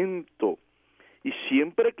momento. Y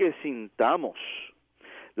siempre que sintamos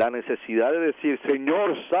la necesidad de decir,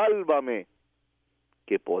 Señor, sálvame,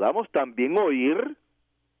 que podamos también oír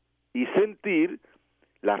y sentir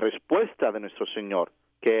la respuesta de nuestro Señor,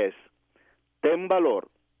 que es, ten valor,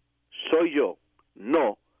 soy yo,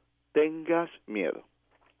 no tengas miedo.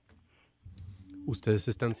 Ustedes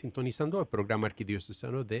están sintonizando el programa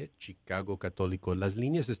arquidiocesano de Chicago Católico. Las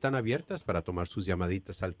líneas están abiertas para tomar sus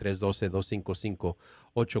llamaditas al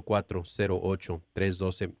 312-255-8408,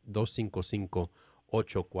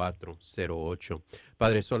 312-255-8408.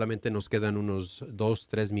 Padre, solamente nos quedan unos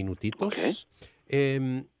 2-3 minutitos. Okay.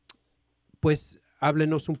 Pues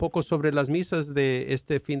háblenos un poco sobre las misas de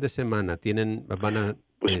este fin de semana.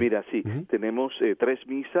 Pues mira, sí, tenemos 3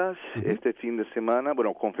 misas este fin de semana.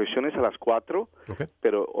 Bueno, confesiones a las 4,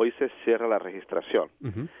 pero hoy se cierra la registración.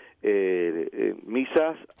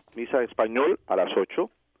 Misa español a las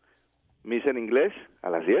 8, misa en inglés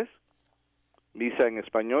a las 10 misa en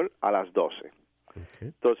español a las 12. Okay.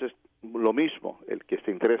 Entonces, lo mismo, el que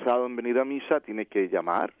esté interesado en venir a misa tiene que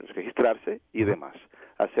llamar, registrarse y demás,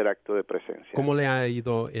 hacer acto de presencia. ¿Cómo le ha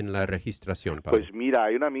ido en la registración, padre? Pues mira,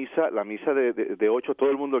 hay una misa, la misa de 8,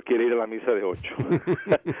 todo el mundo quiere ir a la misa de 8.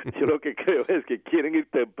 Yo lo que creo es que quieren ir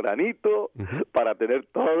tempranito para tener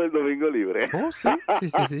todo el domingo libre. Oh, sí.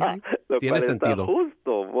 Lo Tiene cual está sentido.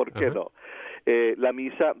 justo, ¿por qué no? La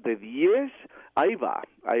misa de 10, ahí va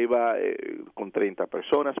con 30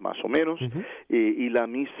 personas más o menos, y la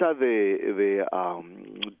misa de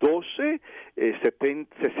 12,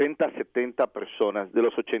 60, 70 personas de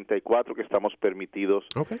los 84 que estamos permitidos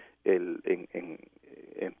en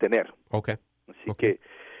tener. Okay. Así que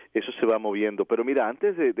eso se va moviendo. Pero mira,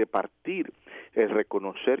 antes de partir,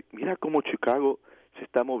 reconocer, mira cómo Chicago se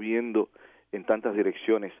está moviendo en tantas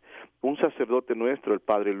direcciones. Un sacerdote nuestro, el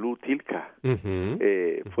padre Lou Tilka,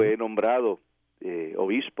 fue nombrado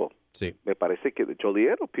obispo. Sí. Me parece que de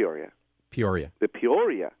Joliet o Peoria. Peoria. De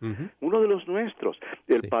Peoria. Uno de los nuestros.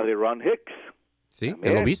 El padre Ron Hicks. Sí,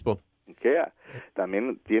 también, el obispo. Que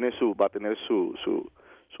también va a tener su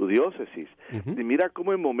diócesis. Y mira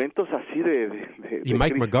cómo en momentos así y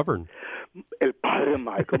Mike McGovern. El padre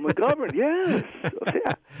Michael McGovern, yes. O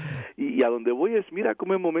sea, y a donde voy es, mira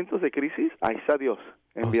cómo en momentos de crisis, ahí está Dios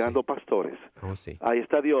enviando pastores. Sí. Ahí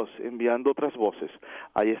está Dios enviando otras voces.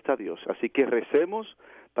 Ahí está Dios. Así que recemos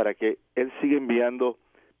para que Él siga enviando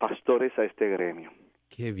pastores a este gremio.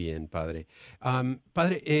 Qué bien, padre.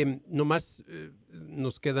 Padre, nomás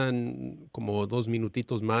nos quedan como 2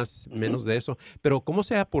 minutitos más, menos de eso, pero ¿cómo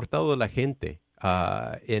se ha portado la gente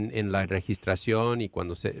en la registración y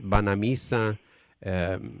cuando se van a misa?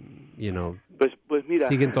 Pues mira.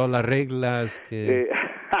 ¿Siguen todas las reglas?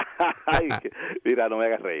 Mira, no me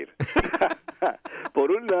hagas reír.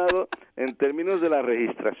 Por un lado, en términos de la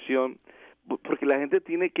registración, porque la gente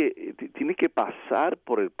tiene que pasar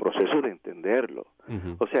por el proceso de entenderlo.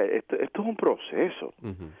 O sea, esto es un proceso.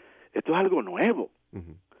 Esto es algo nuevo.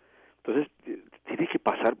 Entonces, tiene que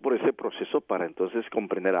pasar por ese proceso para entonces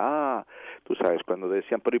comprender, tú sabes, cuando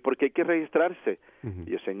decían, pero ¿y por qué hay que registrarse?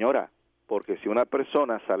 Y yo, señora, porque si una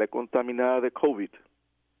persona sale contaminada de COVID,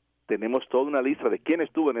 tenemos toda una lista de quién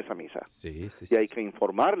estuvo en esa misa. Sí, y hay que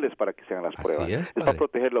informarles para que se hagan las pruebas. Es para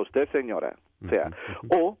protegerla a usted, señora. O sea,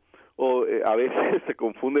 o a veces se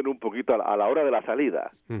confunden un poquito a la hora de la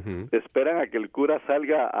salida. Esperan a que el cura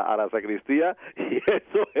salga a la sacristía y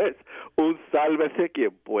eso es un sálvese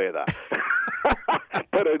quien pueda.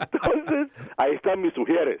 Pero entonces, ahí están mis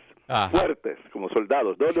sugieres, fuertes, como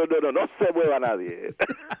soldados. No se mueva nadie.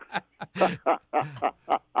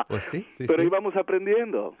 Pues sí. Pero ahí vamos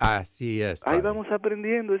aprendiendo. Así es, padre. Ahí vamos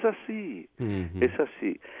aprendiendo, es así. Es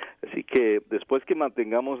así. Así que después que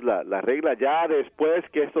mantengamos la regla, ya después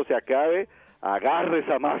que esto se acabe, agarre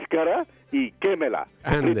esa máscara y quémela.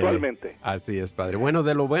 Ándele. Ritualmente. Así es, padre. Bueno,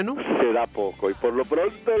 de lo bueno se da poco y por lo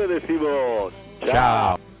pronto le decimos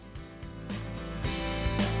chao.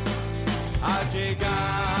 Ha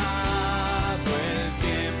llegado el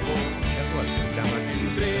tiempo. Al programa de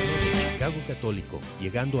Chicago Católico,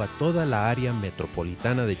 llegando a toda la área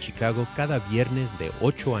metropolitana de Chicago cada viernes de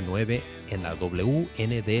 8 a 9 en la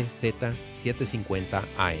WNDZ 750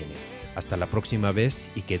 AM. Hasta la próxima vez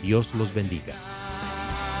y que Dios los bendiga.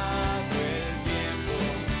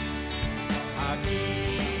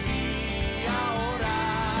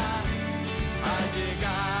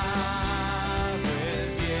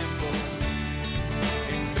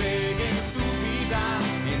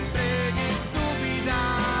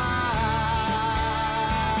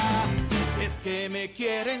 Que me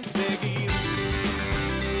quieren seguir.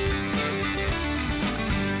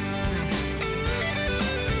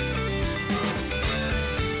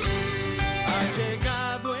 Ha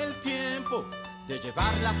llegado el tiempo de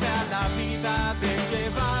llevar la fe a la vida, de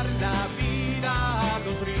llevar la vida a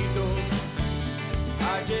los ritos.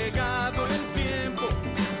 Ha llegado el tiempo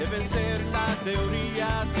de vencer la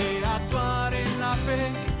teoría, de actuar en la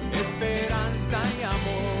fe, esperanza y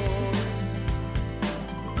amor.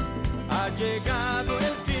 Ha llegado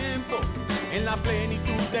el tiempo, en la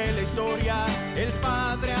plenitud de la historia, el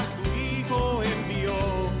Padre a su